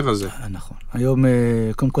צריך להיות יותר רזה. נכון. היום,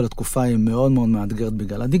 קודם כל, התקופה היא מאוד מאוד מאתגרת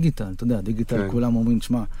בגלל הדיגיטל. אתה יודע, הדיגיטל, כולם אומרים,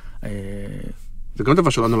 תשמע, זה גם דבר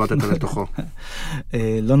שלא נולדת לתוכו.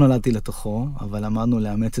 לא נולדתי לתוכו, אבל למדנו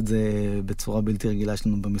לאמץ את זה בצורה בלתי רגילה. יש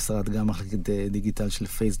לנו במשרד גם מחלקת דיגיטל של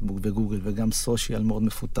פייסבוק וגוגל, וגם סושיאל מאוד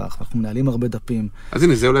מפותח. אנחנו מנהלים הרבה דפים. אז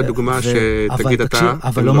הנה, זה אולי דוגמה שתגיד אתה...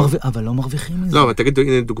 אבל לא מרוויחים מזה. לא, אבל תגיד,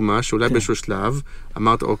 הנה דוגמה שאולי באיזשהו שלב,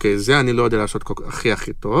 אמרת, אוקיי, זה אני לא יודע לעשות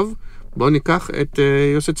הכי טוב, בואו ניקח את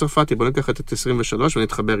יוסי צרפתי, בואו ניקח את 23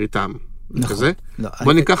 ונתחבר איתם. נכון.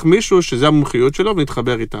 בואו ניקח מישהו שזה המומחיות שלו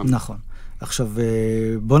ונתחבר איתם. נכון. עכשיו,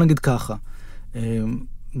 בוא נגיד ככה,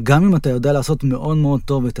 גם אם אתה יודע לעשות מאוד מאוד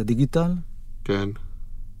טוב את הדיגיטל, כן.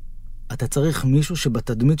 אתה צריך מישהו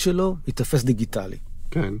שבתדמית שלו יתפס דיגיטלי.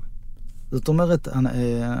 כן. זאת אומרת,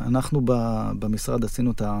 אנחנו במשרד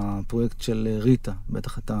עשינו את הפרויקט של ריטה,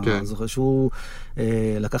 בטח אתה זוכר, שהוא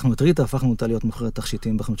לקחנו את ריטה, הפכנו אותה להיות מוכרת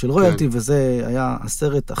תכשיטים בחנות של רויאלטי, וזה היה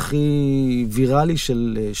הסרט הכי ויראלי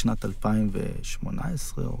של שנת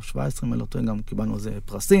 2018 או 2017, אם אני לא טועה, גם קיבלנו על זה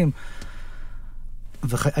פרסים.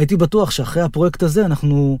 והייתי בטוח שאחרי הפרויקט הזה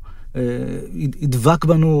אנחנו הדבק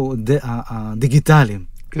בנו הדיגיטליים.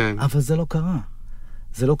 כן. אבל זה לא קרה.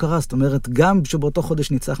 זה לא קרה, זאת אומרת, גם שבאותו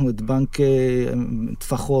חודש ניצחנו את בנק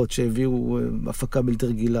טפחות שהביאו הפקה בלתי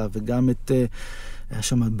רגילה, וגם את, היה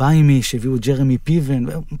שם ביימי שהביאו ג'רמי פיבן,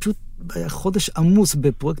 פשוט חודש עמוס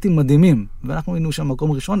בפרויקטים מדהימים, ואנחנו היינו שם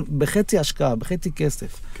מקום ראשון בחצי השקעה, בחצי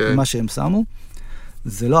כסף, במה שהם שמו.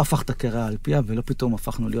 זה לא הפך את הקרע על פיה, ולא פתאום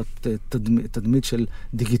הפכנו להיות תדמית של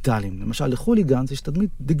דיגיטליים. למשל, לחוליגנס יש תדמית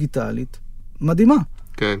דיגיטלית מדהימה.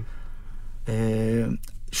 כן.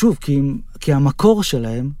 שוב, כי המקור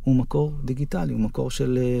שלהם הוא מקור דיגיטלי, הוא מקור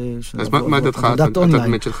של אז מה דעתך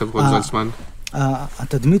התדמית של חברות זלצמן?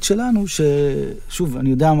 התדמית שלנו, ששוב, אני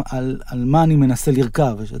יודע על מה אני מנסה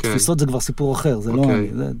לרכב, התפיסות זה כבר סיפור אחר, זה לא אני,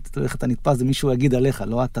 איך אתה נתפס, זה מישהו יגיד עליך,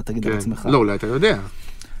 לא אתה תגיד על עצמך. לא, אולי אתה יודע.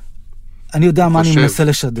 אני יודע מה אני מנסה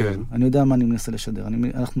לשדר. אני יודע מה אני מנסה לשדר.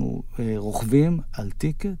 אנחנו רוכבים על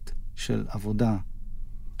טיקט של עבודה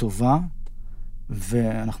טובה,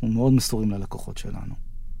 ואנחנו מאוד מסורים ללקוחות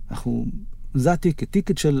שלנו. זה הטיקט,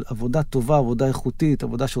 טיקט של עבודה טובה, עבודה איכותית,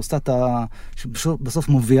 עבודה שעושה שבסוף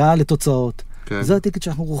מובילה לתוצאות. זה הטיקט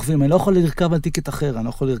שאנחנו רוכבים. אני לא יכול לרכב על טיקט אחר, אני לא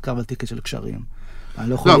יכול לרכב על טיקט של קשרים.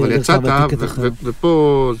 לא, אבל יצאת,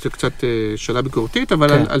 ופה זה קצת שאלה ביקורתית,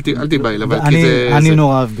 אבל אל תיבא אליו. אני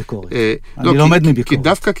נורא אוהב ביקורת. אני לומד מביקורת. כי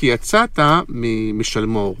דווקא כי יצאת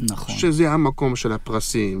משלמור, שזה המקום של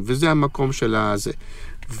הפרסים, וזה המקום של הזה.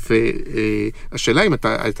 והשאלה אם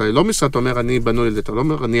אתה לא משרד, אתה אומר, אני בנוי על זה, אתה לא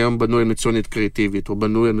אומר, אני היום בנוי על מצוינות קריאטיבית, או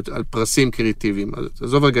בנוי על פרסים קריאטיביים. אז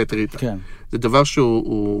עזוב רגע את ריטה. זה דבר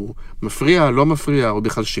שהוא מפריע, לא מפריע, או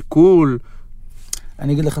בכלל שיקול.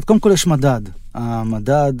 אני אגיד לך, קודם כל יש מדד.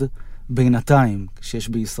 המדד בינתיים, שיש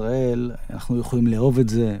בישראל, אנחנו יכולים לאהוב את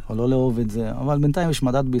זה או לא לאהוב את זה, אבל בינתיים יש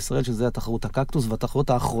מדד בישראל שזה התחרות הקקטוס, והתחרות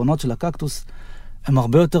האחרונות של הקקטוס הן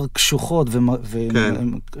הרבה יותר קשוחות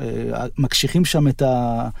ומקשיחים שם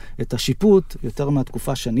את השיפוט, יותר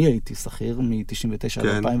מהתקופה שאני הייתי שכיר, מ-99 עד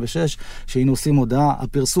 2006, שהיינו עושים הודעה,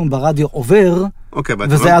 הפרסום ברדיו עובר,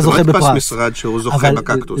 וזה היה זוכה בפרס. לא משרד שהוא זוכה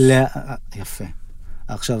בקקטוס. יפה.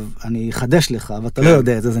 עכשיו, אני אחדש לך, ואתה לא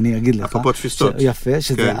יודע את זה, אז אני אגיד לך. אפרופו תפיסות. יפה,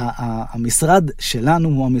 שזה המשרד שלנו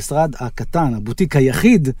הוא המשרד הקטן, הבוטיק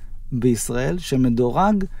היחיד בישראל,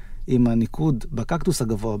 שמדורג עם הניקוד בקקטוס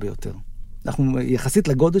הגבוה ביותר. אנחנו, יחסית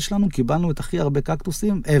לגודל שלנו, קיבלנו את הכי הרבה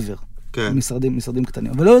קקטוסים ever. כן. משרדים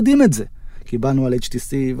קטנים. אבל לא יודעים את זה. קיבלנו על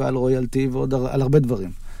HTC ועל רויאלטי ועוד על הרבה דברים.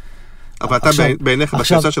 אבל אתה בעיניך,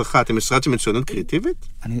 בתפיסה שלך, אתה משרד של מצוינות קריאטיבית?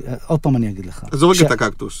 עוד פעם אני אגיד לך. אז הורג את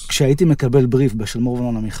הקקטוס. כשהייתי מקבל בריף בשלמור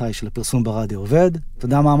ונון עמיחי של הפרסום ברדיו עובד, אתה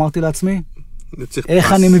יודע מה אמרתי לעצמי?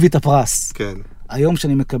 איך אני מביא את הפרס? כן. היום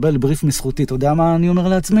כשאני מקבל בריף מסחותי, אתה יודע מה אני אומר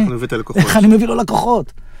לעצמי? אני מביא את הלקוחות. איך אני מביא לו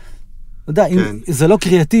לקוחות? אתה יודע, זה לא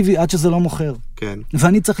קריאטיבי עד שזה לא מוכר. כן.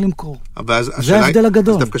 ואני צריך למכור. זה ההבדל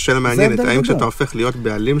הגדול. אז דווקא שאלה מעניינת, האם כשאתה הופך להיות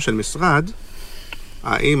בעלים של משרד,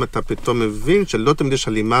 האם אתה פתאום מבין שלא תמיד יש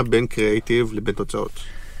הלימה בין קריאטיב לבין תוצאות?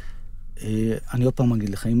 אני עוד פעם אגיד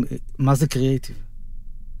לך, מה זה קריאטיב?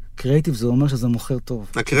 קריאטיב זה אומר שזה מוכר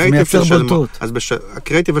טוב.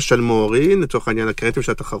 הקריאטיב השלמורי, לצורך העניין, הקריאטיב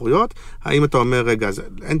של התחרויות, האם אתה אומר, רגע,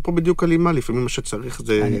 אין פה בדיוק הלימה, לפעמים מה שצריך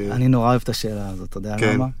זה... אני נורא אוהב את השאלה הזאת, אתה יודע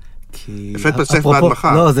למה? לפעמים פרסף בעד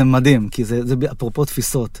מחר. לא, זה מדהים, כי זה אפרופו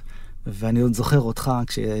תפיסות. ואני עוד זוכר אותך,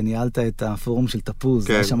 כשניהלת את הפורום של תפוז,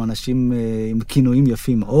 היה שם אנשים עם כינויים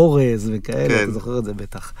יפים, אורז וכאלה, אתה זוכר את זה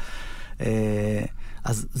בטח.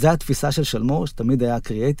 אז זו התפיסה של שלמור, שתמיד היה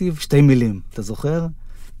קריאטיב, 2 מילים. אתה זוכר?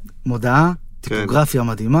 מודעה, טיפוגרפיה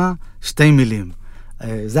מדהימה, 2 מילים.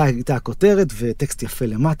 זה הייתה הכותרת, וטקסט יפה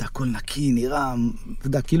למטה, הכל נקי, נראה, אתה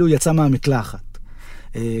יודע, כאילו יצא מהמקלחת.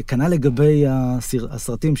 כנ"ל לגבי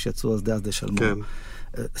הסרטים שיצאו אז די שלמור. כן.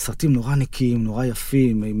 סרטים נורא נקיים, נורא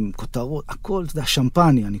יפים, עם כותרות, הכל, אתה יודע,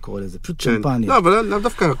 שמפניה, אני קורא לזה, פשוט כן. שמפניה. לא, אבל לא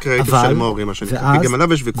דווקא קריאטיב של מורים, מה שנקרא, כי גם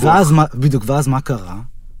עליו יש ויכוח. בדיוק, ואז מה קרה?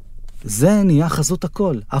 זה נהיה חזות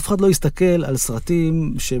הכל. אף אחד לא הסתכל על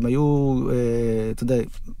סרטים שהם היו, אתה יודע,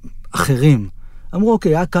 אחרים. אמרו,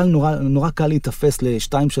 אוקיי, היה קל, נורא קל להתאפס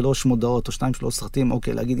ל2-3 מודעות או 2-3 סרטים,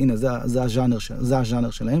 אוקיי, להגיד, הנה, זה הז'אנר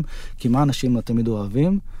שלהם, כי מה אנשים תמיד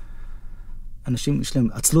אוהבים? אנשים, יש להם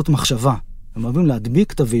עצלות מחשבה. הם אוהבים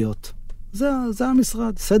להדביק כתביות. זה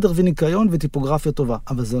המשרד, סדר וניקיון וטיפוגרפיה טובה.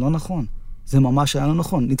 אבל זה לא נכון. זה ממש היה לא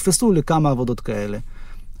נכון. נתפסו לכמה עבודות כאלה.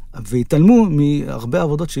 והתעלמו מהרבה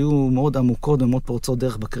עבודות שיהיו מאוד עמוקות ומאוד פורצות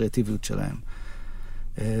דרך בקריאטיביות שלהם.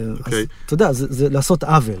 אז אתה יודע, זה לעשות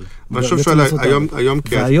עוול. ואני חושב היום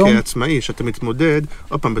כעצמאי, שאתה מתמודד,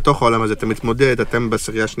 עוד פעם, בתוך העולם הזה, אתה מתמודד, אתם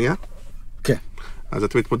בסריה השנייה? כן. אז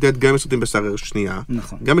אתה מתמודד גם מסרטים בסריה השנייה.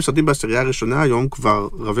 נכון. גם מסרטים בסריה הראשונה, היום כבר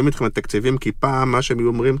רבים איתכם על תקציבים, כי פעם מה שהם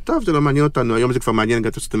אומרים, טוב, זה לא מעניין אותנו, היום זה כבר מעניין גם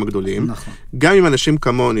את הסרטים הגדולים. נכון. גם עם אנשים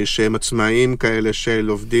כמוני, שהם עצמאיים כאלה, של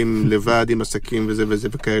עובדים לבד עם עסקים וזה וזה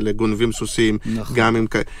וכאלה, גונבים סוסים, נכון. גם עם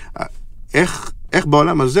כאלה. איך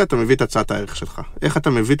בעולם הזה אתה מביא את הצעת הערך שלך? איך אתה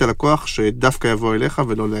מביא את הלקוח שדווקא יבוא אליך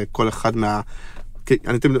ולא לכל אחד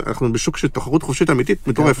אנחנו בשוק של תחרות חופשית אמיתית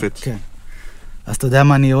מטורפת. כן. אז אתה יודע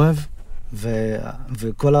מה אני אוהב?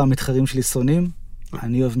 וכל המתחרים שלי שונאים,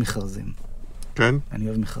 אני אוהב מכרזים. כן? אני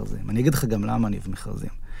אוהב מכרזים. אני אגיד לך גם למה אני אוהב מכרזים.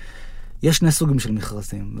 יש 2 סוגים של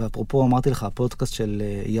מכרזים, ואפרופו אמרתי לך, הפודקאסט של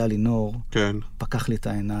אייל לינור, כן. פקח לי את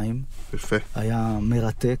העיניים. יפה. היה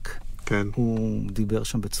מרתק. כן. הוא דיבר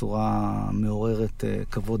שם בצורה מעוררת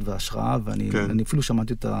כבוד והשראה, ואני אפילו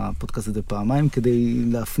שמעתי את הפודקאסט הזה פעמיים, כדי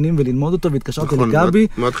להפנים וללמוד אותו, והתקשרתי לגבי.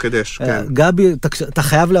 מאוד חידש, כן. גבי, אתה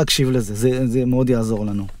חייב להקשיב לזה, זה מאוד יעזור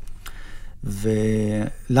לנו.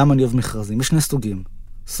 ולמה אני אוהב מכרזים? יש 2 סוגים.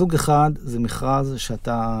 סוג אחד זה מכרז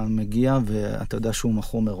שאתה מגיע ואתה יודע שהוא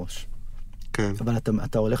מכור מראש. כן. אבל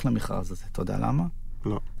אתה הולך למכרז הזה, אתה יודע למה?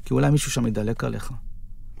 לא. כי אולי מישהו שם ידלק עליך.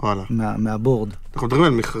 וואלה. מהבורד. אנחנו מדברים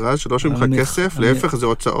על מכרז שלא שומעים לך כסף, להפך זה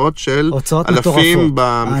הוצאות של אלפים מטורפות.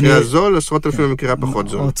 במקרה הזול, עשרות אלפים במקרה הפחות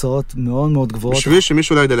זול. הוצאות מאוד מאוד גבוהות. בשביל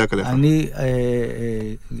שמישהו לא ידלק עליך.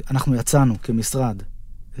 אנחנו יצאנו כמשרד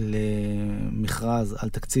למכרז על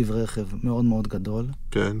תקציב רכב מאוד מאוד גדול.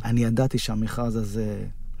 כן. אני ידעתי שהמכרז הזה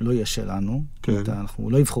לא יהיה שלנו. כן. אנחנו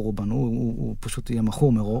לא יבחרו בנו, הוא פשוט יהיה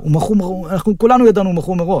מכור מראש. הוא מכור מראש, אנחנו כולנו ידענו הוא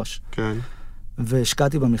מכור מראש. כן.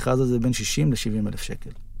 והשקעתי במכרז הזה בין 60 ל-70 אלף שקל.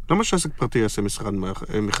 למה שעסק פרטי יעשה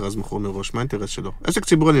מכרז מכור מראש? מה האינטרס שלו? עסק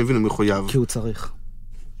ציבורי אני מבין, הוא מחויב. כי הוא צריך.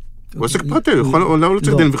 הוא עסק פרטי, הוא לא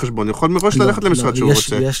צריך דין וחשבון, הוא יכול מראש ללכת למשרד שהוא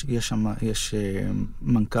רוצה. יש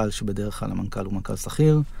מנכ"ל שבדרך כלל המנכ"ל הוא מנכ"ל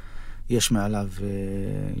שכיר, יש מעליו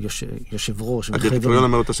יושב ראש הדירקטוריון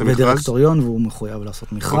אומר לו תעשה מכרז? ודירקטוריון, והוא מחויב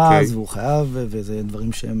לעשות מכרז, והוא חייב, וזה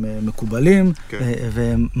דברים שהם מקובלים,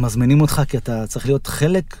 והם מזמינים אותך כי אתה צריך להיות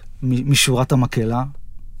חלק משורת המקהלה,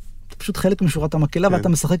 אתה פשוט חלק משורת המקהלה, ואתה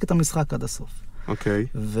משחק את המשחק עד הסוף. אוקיי.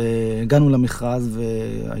 והגענו למכרז,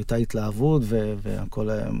 והייתה התלהבות, והכל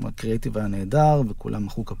הקריאיטיב היה נהדר, וכולם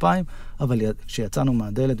מחאו כפיים, אבל כשיצאנו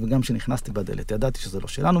מהדלת, וגם כשנכנסתי בדלת, ידעתי שזה לא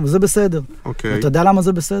שלנו, וזה בסדר. אוקיי. ואתה יודע למה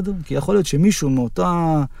זה בסדר? כי יכול להיות שמישהו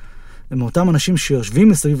מאותם אנשים שיושבים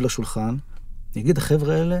מסביב לשולחן, יגיד,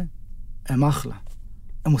 החבר'ה האלה, הם אחלה.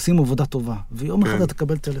 הם עושים עבודה טובה, ויום אחד אתה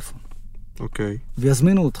תקבל טלפון. אוקיי.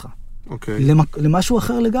 ויזמינו אותך. אוקיי. למשהו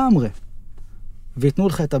אחר לגמרי. ויתנו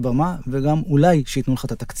לך את הבמה, וגם אולי שיתנו לך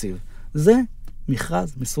את התקציב. זה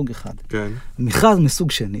מכרז מסוג אחד. כן. מכרז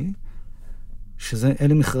מסוג שני,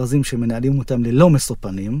 אלה מכרזים שמנהלים אותם ללא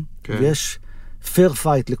מסופנים, כן. ויש fair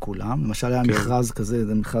fight לכולם. למשל היה מכרז כזה,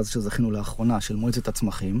 זה מכרז שזכינו לאחרונה, של מועצת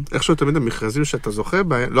הצמחים. איכשהו תמיד המכרזים שאתה זוכה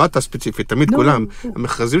בהם, לא אתה ספציפית, תמיד כולם,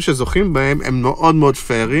 המכרזים שזוכים בהם הם מאוד מאוד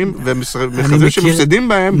פיירים, ומכרזים שמפסדים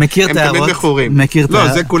בהם, הם תמיד מכורים.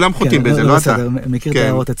 לא, זה כולם חוטאים בזה, לא אתה. מכיר את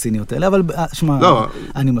ההערות הציניות האלה, אבל שמע,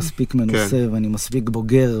 אני מספיק מנוסה, ואני מספיק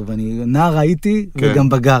בוגר, ואני נער הייתי, וגם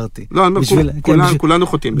בגרתי. לא, כולנו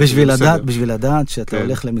חוטאים בזה. בשביל לדעת שאתה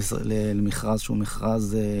הולך למכרז שהוא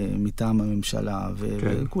מכרז מטעם הממשלה,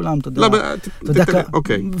 וכולם, אתה יודע,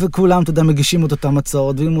 וכולם, אתה יודע, מגישים את אותם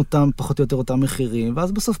הצעות, ועם אותם, פחות או יותר אותם מחירים,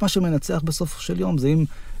 ואז בסוף מה שמנצח בסוף של יום, זה אם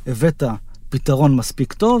הבאת פתרון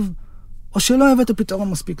מספיק טוב, או שלא הבאת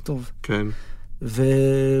פתרון מספיק טוב. כן.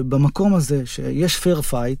 ובמקום הזה, שיש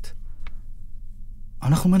fair fight,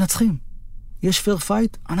 אנחנו מנצחים. יש פייר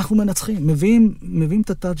פייט, אנחנו מנצחים, מביאים את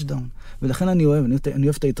הטאצ'דאון. ולכן אני אוהב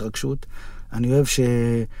את ההתרגשות, אני אוהב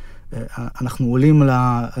שאנחנו עולים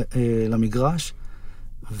למגרש,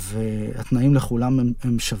 והתנאים לכולם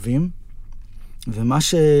הם שווים, ומה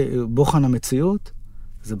שבוחן המציאות,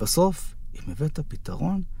 זה בסוף, אם הבאת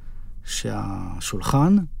פתרון,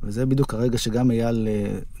 שהשולחן, וזה בדיוק הרגע שגם אייל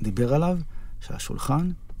דיבר עליו,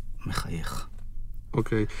 שהשולחן מחייך.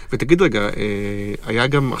 אוקיי, ותגיד רגע, היה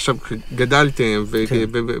גם עכשיו, גדלתם,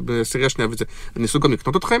 ובסירייה שנייה וזה, ניסו גם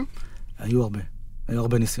לקנות אתכם? היו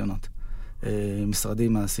הרבה ניסיונות.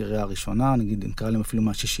 משרדים מהסירייה הראשונה, נקרא להם אפילו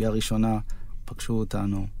מהשישייה הראשונה, פגשו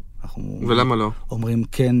אותנו. ולמה לא? אומרים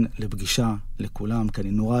כן לפגישה, לכולם, כי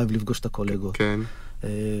אני נורא אוהב לפגוש את הקולגות. כן.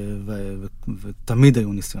 ותמיד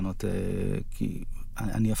היו ניסיונות, כי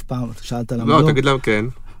אני אף פעם, שאלת למה לא. לא, תגיד להם כן.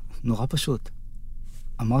 נורא פשוט.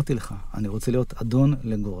 אמרתי לך, אני רוצה להיות אדון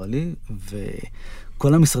לגורלי,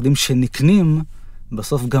 וכל המשרדים שנקנים,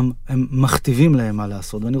 בסוף גם הם מכתיבים להם מה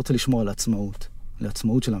לעשות, ואני רוצה לשמור על העצמאות,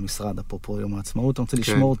 לעצמאות של המשרד, אפרופו יום העצמאות, אני רוצה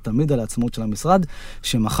לשמור תמיד על העצמאות של המשרד,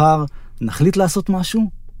 שמחר נחליט לעשות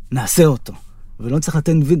משהו, נעשה אותו. ולא צריך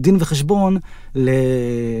לתת דין וחשבון אתה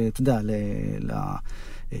יודע,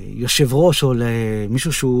 ליושב ראש או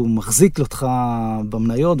למישהו שהוא מחזיק אותך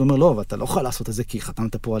במניות, ואומר, לא, ואתה לא יכול לעשות את זה כי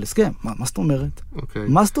חתמת פה על הסכם. מה זאת אומרת?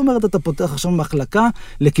 מה זאת אומרת אתה פותח עכשיו מחלקה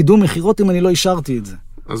לקידום מחירות אם אני לא אישרתי את זה?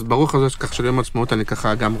 אז ברוך הזה שכך של יום העצמאות אני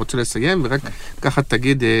ככה גם רוצה לסיים, ורק ככה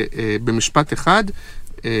תגיד במשפט אחד,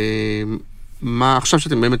 מה עכשיו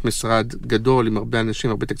שאתם באמת משרד גדול עם הרבה אנשים,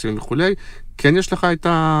 הרבה תקציבים וכולי, כן יש לך את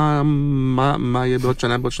מה יהיה בעוד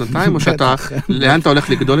שנה, בעוד שנתיים, או שאתה, לאן אתה הולך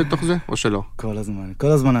לגדול לתוך זה, או שלא? כל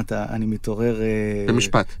הזמן אני מתעורר...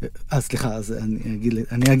 במשפט. סליחה, אז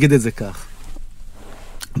אני אגיד את זה כך.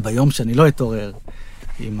 ביום שאני לא אתעורר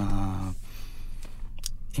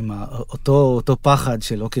עם אותו פחד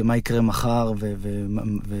של אוקיי, מה יקרה מחר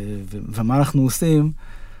ומה אנחנו עושים,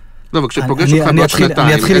 לא, אבל כשפוגש אותך בעוד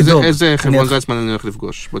שנתיים, איזה חברות זייצמן אני הולך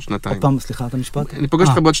לפגוש בעוד שנתיים? עוד פעם, סליחה, את המשפט? אני פוגש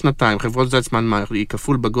אותך בעוד שנתיים, חברות זייצמן מה? היא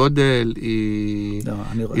כפול בגודל? היא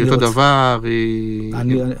אותו דבר?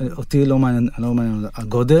 אותי לא מעניין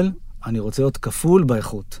הגודל, אני רוצה להיות כפול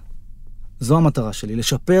באיכות. זו המטרה שלי,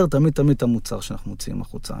 לשפר תמיד את המוצר שאנחנו מוציאים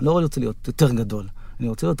החוצה. אני לא רוצה להיות יותר גדול. אני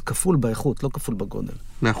רוצה להיות כפול באיכות, לא כפול בגודל.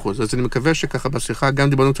 100%. אז אני מקווה שככה בשיחה גם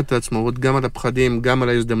דיברנו קצת על עצמאות, גם על הפחדים, גם על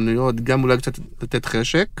ההזדמנויות, גם אולי קצת לתת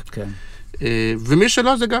חשק. כן. ומי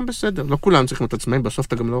שלא זה גם בסדר. לא כולם צריכים להיות עצמאים, בסוף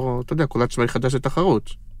אתה גם לא, אתה יודע, כל עצמאי חדש לתחרות.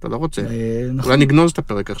 אתה לא רוצה. אולי נגנוז את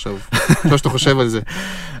הפרק עכשיו. לא שאתה חושב על זה.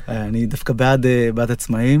 אני דווקא בעד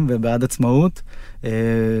עצמאים ובעד עצמאות,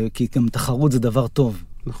 כי גם תחרות זה דבר טוב.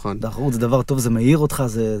 נכון. תחרות זה דבר טוב, זה מאיר אותך,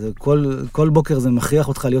 כל בוקר זה מכריח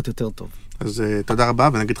אותך להיות יותר טוב. אז תודה רבה,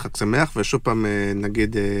 ונגיד חג שמח, ושוב פעם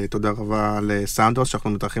נגיד תודה רבה לסאונדהאוס, שאנחנו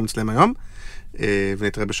מתארחים אצלם היום,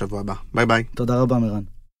 ונתראה בשבוע הבא. ביי ביי. תודה רבה, מירן.